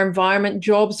change in our environment.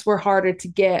 Jobs were harder to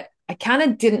get. I kind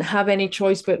of didn't have any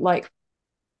choice, but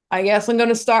I guess I'm going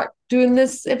to start doing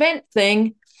this event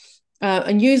thing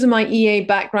and using my EA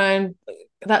background.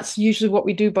 That's usually what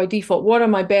we do by default. What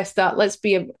am I best at? Let's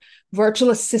be a virtual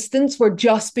assistants. We're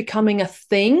just becoming a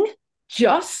thing,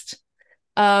 to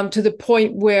the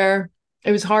point where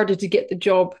it was harder to get the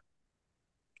job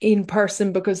in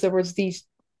person because there was these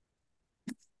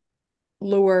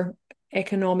lower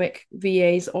economic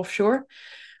VAs offshore.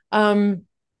 And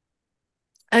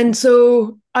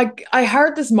so I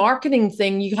heard this marketing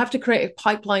thing. You have to create a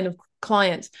pipeline of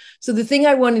clients. So the thing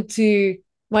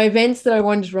my events that I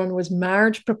wanted to run was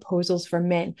marriage proposals for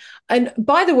men. And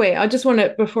by the way, I just want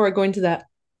to, before I go into that,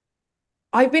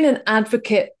 I've been an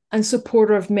advocate and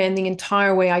supporter of men the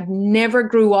entire way. I never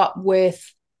grew up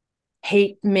with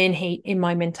men hate in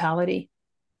my mentality.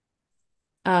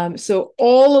 So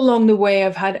all along the way,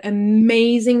 I've had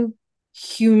amazing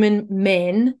human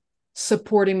men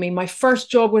supporting me. My first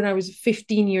job when I was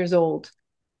 15 years old,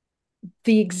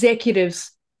 the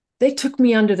executives, they took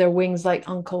me under their wings like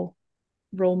uncle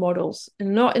role models,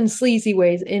 and not in sleazy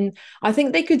ways. And I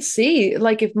think they could see,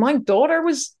 like, if my daughter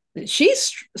was,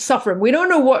 she's suffering, we don't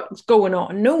know what's going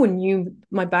on. No one knew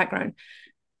my background.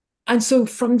 And so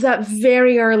from that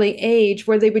very early age,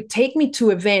 where they would take me to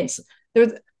events, there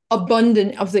was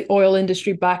abundant of the oil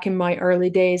industry back in my early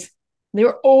days. They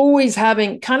were always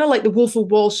having kind of like the Wolf of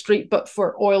Wall Street, but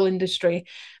for oil industry.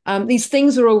 These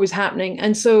things are always happening.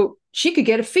 And so she could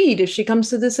get a feed if she comes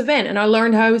to this event. And I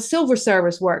learned how silver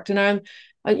service worked. And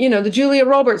the Julia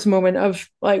Roberts moment of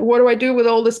like, what do I do with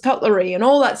all this cutlery and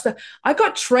all that stuff? I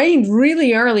got trained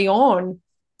really early on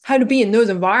how to be in those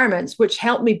environments, which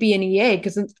helped me be an EA,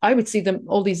 because I would see them,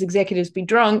 all these executives be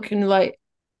drunk and like,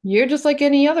 you're just like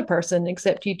any other person,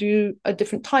 except you do a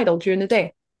different title during the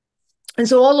day. And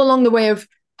so all along the way, I've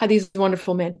had these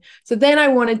wonderful men. So then I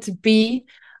wanted to be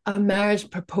a marriage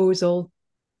proposal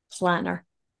planner.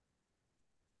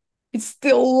 I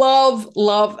still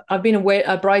love. I've been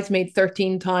a bridesmaid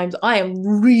 13 times. I am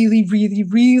really, really,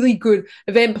 really good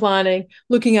event planning,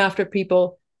 looking after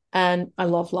people, and I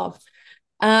love.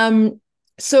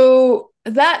 So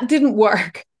that didn't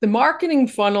work. The marketing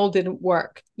funnel didn't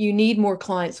work. You need more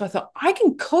clients. So I thought I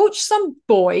can coach some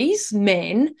boys,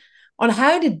 men, on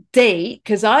how to date,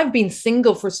 because I've been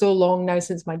single for so long now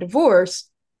since my divorce.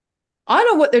 I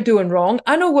know what they're doing wrong.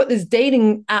 I know what this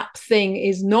dating app thing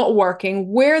is not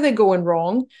working, where they're going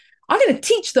wrong. I'm going to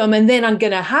teach them, and then I'm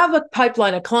going to have a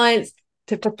pipeline of clients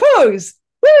to propose.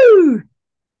 Woo!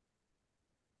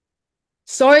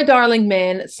 Sorry, darling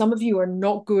men, some of you are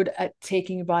not good at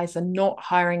taking advice and not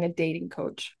hiring a dating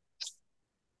coach.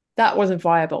 That wasn't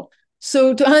viable.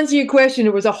 So to answer your question,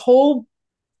 it was a whole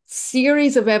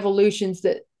series of evolutions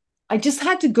that I just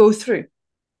had to go through.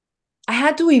 I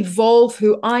had to evolve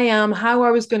who I am, how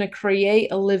I was going to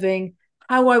create a living,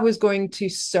 how I was going to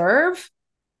serve.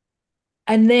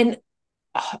 And then,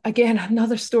 again,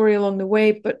 another story along the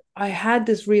way, but I had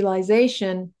this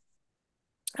realization.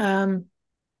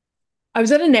 I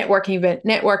was at a networking event,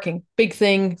 big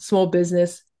thing, small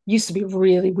business, used to be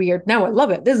really weird. Now I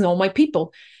love it. This is all my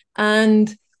people.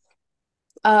 And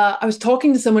I was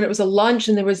talking to someone, it was a lunch,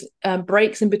 and there was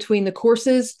breaks in between the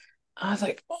courses. I was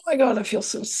like, oh my God, I feel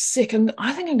so sick. And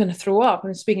I think I'm going to throw up. And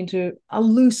I'm speaking to a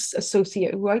loose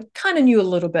associate who I kind of knew a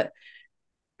little bit.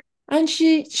 And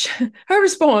her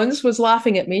response was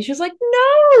laughing at me. She was like,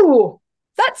 no,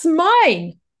 that's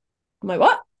mine. I'm like,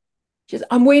 what?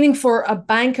 I'm waiting for a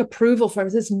bank approval for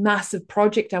this massive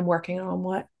project I'm working on. I'm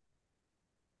like,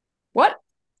 what?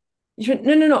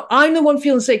 No. I'm the one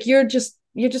feeling sick. You're just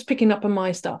picking up on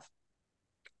my stuff.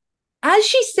 As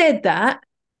she said that,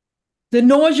 the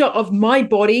nausea of my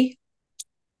body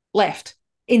left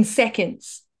in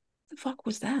seconds. The fuck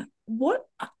was that? What?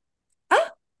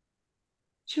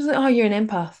 She was like, oh, you're an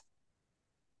empath.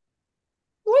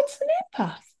 What's an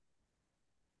empath?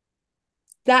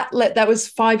 That was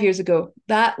 5 years ago.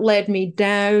 That led me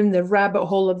down the rabbit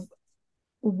hole of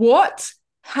what,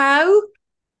 how,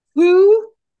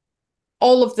 who,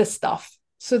 all of this stuff.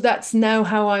 So that's now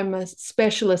how I'm a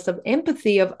specialist of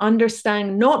empathy, of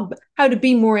understanding not how to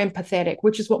be more empathetic,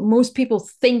 which is what most people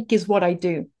think is what I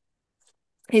do.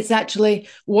 It's actually,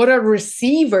 what are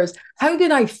receivers? How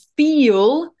did I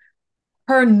feel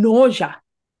her nausea?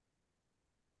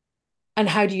 And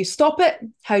how do you stop it?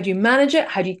 How do you manage it?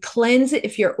 How do you cleanse it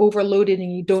if you're overloaded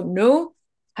and you don't know?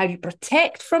 How do you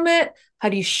protect from it? How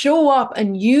do you show up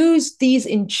and use these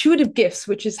intuitive gifts,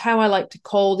 which is how I like to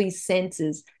call these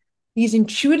senses, these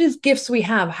intuitive gifts we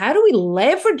have? How do we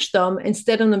leverage them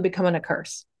instead of them becoming a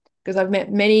curse? Because I've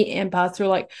met many empaths who are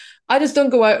like, I just don't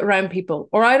go out around people,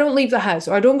 or I don't leave the house,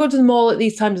 or I don't go to the mall at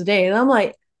these times of day. And I'm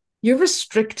like, you're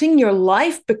restricting your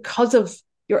life because of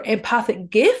your empathic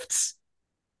gifts?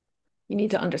 You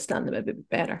need to understand them a bit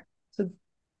better. So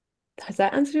has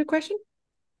that answered your question?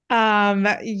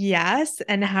 Yes,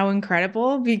 and how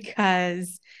incredible,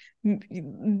 because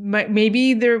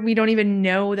maybe we don't even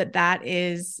know that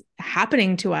is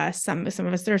happening to us. Some of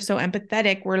us that are so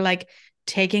empathetic, we're like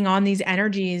taking on these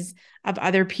energies of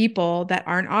other people that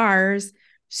aren't ours.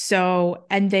 So,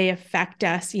 and they affect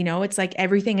us, it's like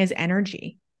everything is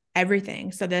energy,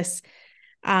 everything. So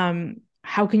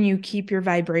how can you keep your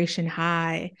vibration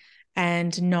high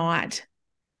and not,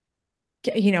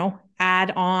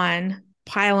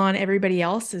 pile on everybody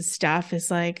else's stuff?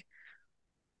 Is like,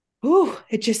 ooh,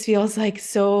 it just feels like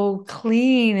so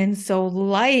clean and so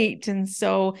light and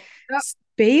so Yep.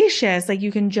 spacious. Like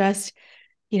you can just,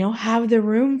 have the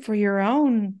room for your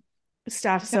own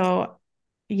stuff. So,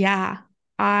 yeah,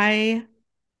 I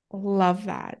love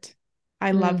that.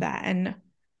 I love Mm. that. And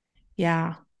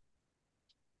yeah.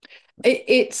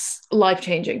 It's life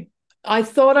changing. I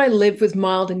thought I lived with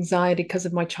mild anxiety because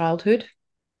of my childhood.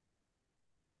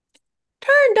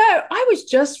 Turned out I was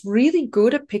just really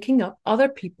good at picking up other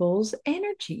people's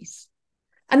energies.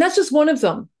 And that's just one of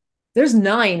them. There's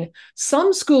nine.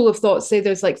 Some school of thought say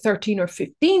there's like 13 or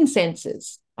 15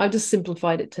 senses. I just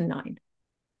simplified it to nine.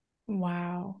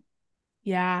 Wow.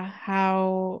 Yeah.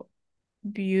 How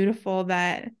beautiful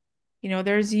that,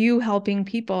 there's you helping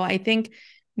people. I think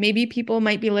maybe people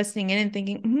might be listening in and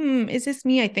thinking, is this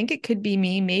me? I think it could be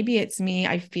me. Maybe it's me.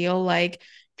 I feel like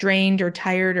drained or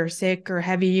tired or sick or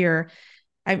heavy or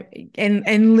I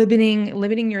and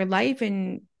limiting your life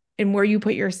and where you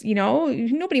put your,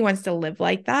 nobody wants to live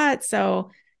like that. So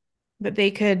that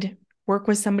they could work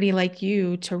with somebody like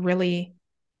you to really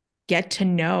get to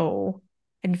know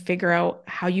and figure out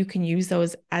how you can use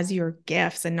those as your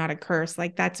gifts and not a curse.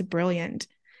 Like that's brilliant.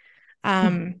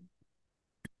 Um,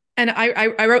 and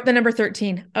I wrote the number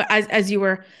 13 as you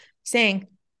were saying.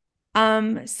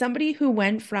 Somebody who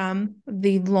went from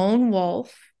the lone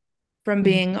wolf, from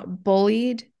being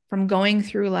bullied, from going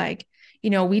through like,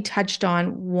 we touched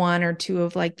on one or two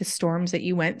of like the storms that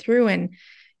you went through and,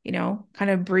 kind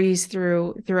of breezed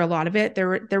through a lot of it.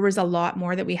 There was a lot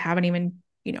more that we haven't even,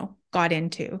 got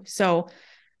into. So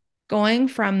going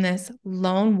from this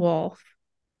lone wolf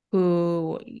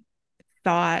who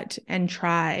thought and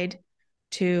tried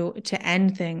to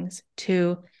end things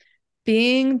to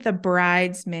being the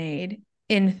bridesmaid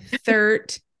in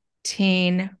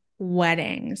 13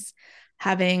 weddings,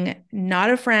 having not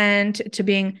a friend to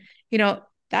being,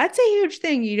 that's a huge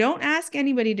thing. You don't ask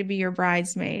anybody to be your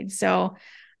bridesmaid. So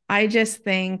I just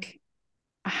think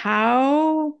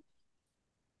how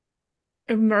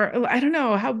I don't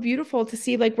know, how beautiful to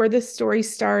see like where this story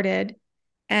started.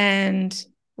 And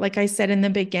like I said in the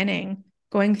beginning,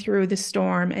 going through the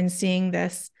storm and seeing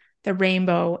the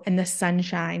rainbow and the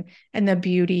sunshine and the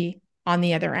beauty on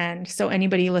the other end. So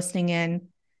anybody listening in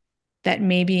that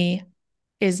maybe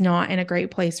is not in a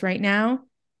great place right now,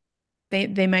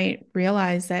 they might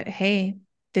realize that, hey,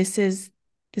 this is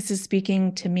this is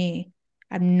speaking to me.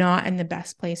 I'm not in the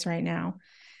best place right now.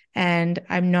 And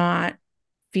I'm not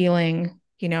feeling,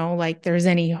 like there's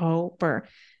any hope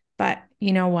but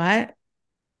you know what?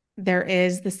 There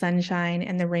is the sunshine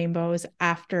and the rainbows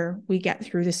after we get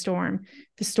through the storm.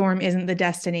 The storm isn't the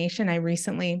destination. I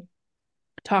recently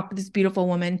talked with this beautiful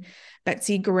woman,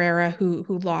 Betsy Guerrera, who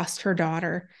lost her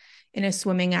daughter in a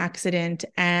swimming accident.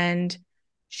 And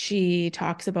she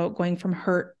talks about going from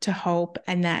hurt to hope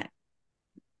and that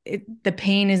the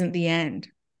pain isn't the end.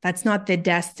 That's not the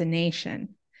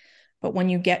destination. But when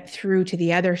you get through to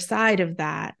the other side of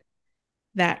that,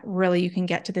 that really you can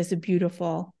get to this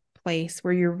beautiful place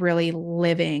where you're really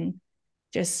living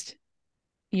just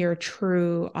your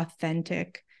true,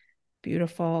 authentic,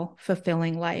 beautiful,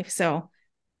 fulfilling life. So,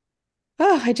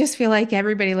 I just feel like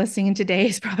everybody listening today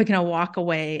is probably going to walk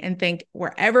away and think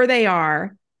wherever they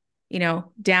are,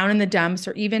 down in the dumps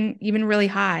or even really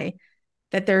high,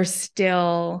 that there's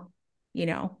still, you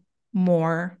know,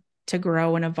 more to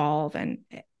grow and evolve and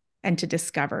to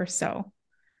discover. So,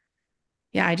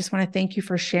 yeah, I just want to thank you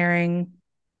for sharing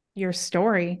your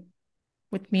story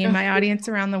with me and my audience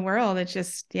around the world. It's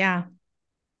just, yeah.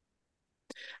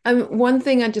 One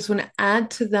thing I just want to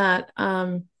add to that,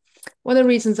 one of the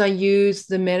reasons I use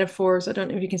the metaphors, I don't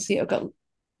know if you can see, I've got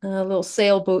a little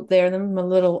sailboat there, and my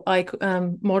little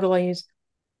model I use,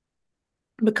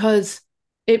 because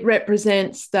it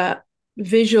represents that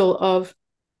visual of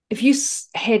if you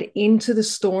head into the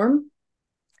storm,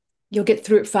 you'll get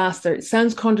through it faster. It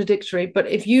sounds contradictory, but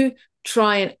if you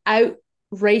try and out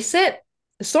race it,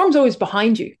 the storm's always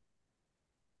behind you.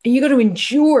 And you got to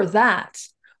endure that.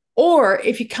 Or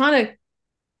if you kind of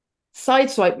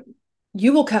sideswipe,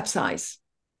 you will capsize.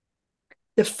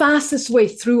 The fastest way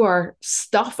through our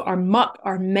stuff, our muck,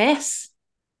 our mess,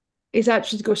 is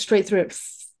actually to go straight through it.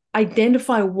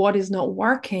 Identify what is not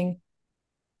working.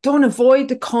 Don't avoid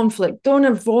the conflict. Don't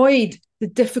avoid the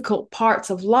difficult parts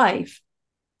of life.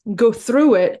 Go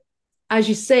through it. As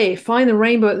you say, find the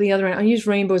rainbow at the other end. I use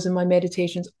rainbows in my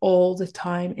meditations all the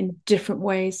time in different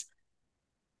ways.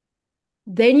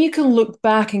 Then you can look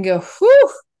back and go,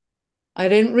 whew, I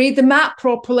didn't read the map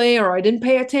properly, or I didn't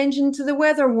pay attention to the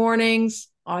weather warnings.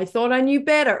 I thought I knew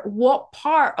better. What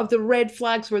part of the red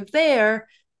flags were there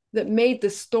that made the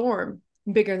storm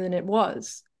bigger than it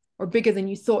was? or bigger than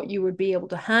you thought you would be able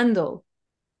to handle,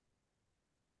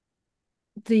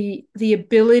 the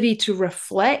ability to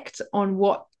reflect on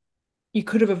what you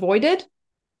could have avoided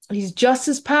is just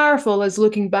as powerful as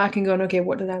looking back and going, okay,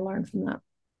 what did I learn from that?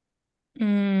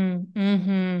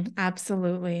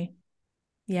 Absolutely.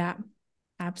 Yeah,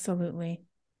 absolutely.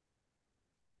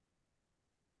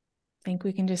 I think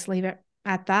we can just leave it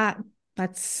at that.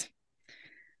 That's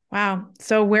wow.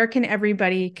 So where can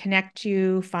everybody connect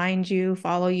you, find you,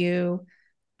 follow you?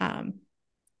 Um,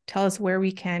 Tell us where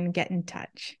we can get in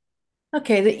touch.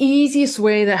 Okay, the easiest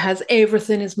way that has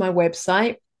everything is my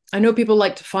website. I know people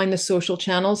like to find the social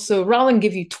channels. So rather than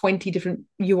give you 20 different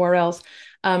URLs,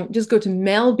 just go to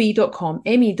mellb.com,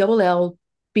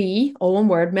 MELLB, all one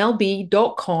word,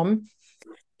 mellb.com.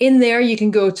 In there, you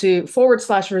can go to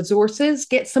 /resources,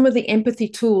 get some of the empathy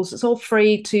tools. It's all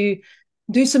free to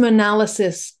do some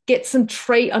analysis, get some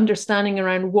trait understanding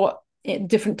around what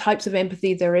different types of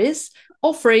empathy there is,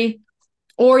 all free.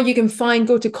 Or you can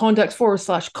go to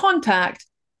contact,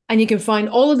 and you can find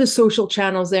all of the social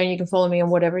channels there, and you can follow me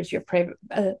on whatever is your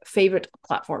favorite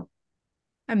platform.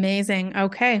 Amazing.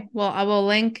 Okay. Well, I will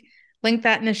link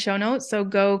that in the show notes. So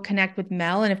go connect with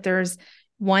Mel. And if there's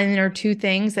one or two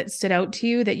things that stood out to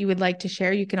you that you would like to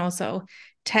share, you can also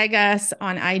tag us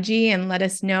on IG and let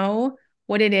us know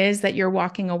what it is that you're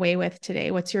walking away with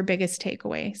today. What's your biggest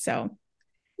takeaway? So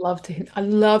I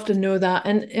love to know that,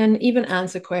 and even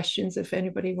answer questions if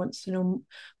anybody wants to know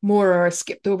more or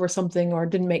skipped over something or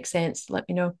didn't make sense. Let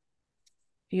me know.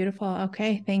 Beautiful.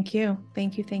 Okay. Thank you.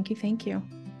 Thank you. Thank you. Thank you.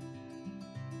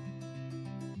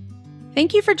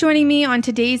 Thank you for joining me on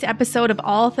today's episode of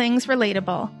All Things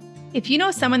Relatable. If you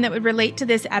know someone that would relate to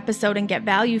this episode and get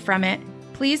value from it,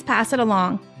 please pass it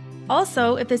along.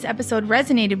 Also, if this episode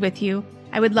resonated with you,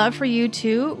 I would love for you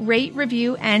to rate,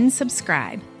 review, and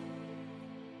subscribe.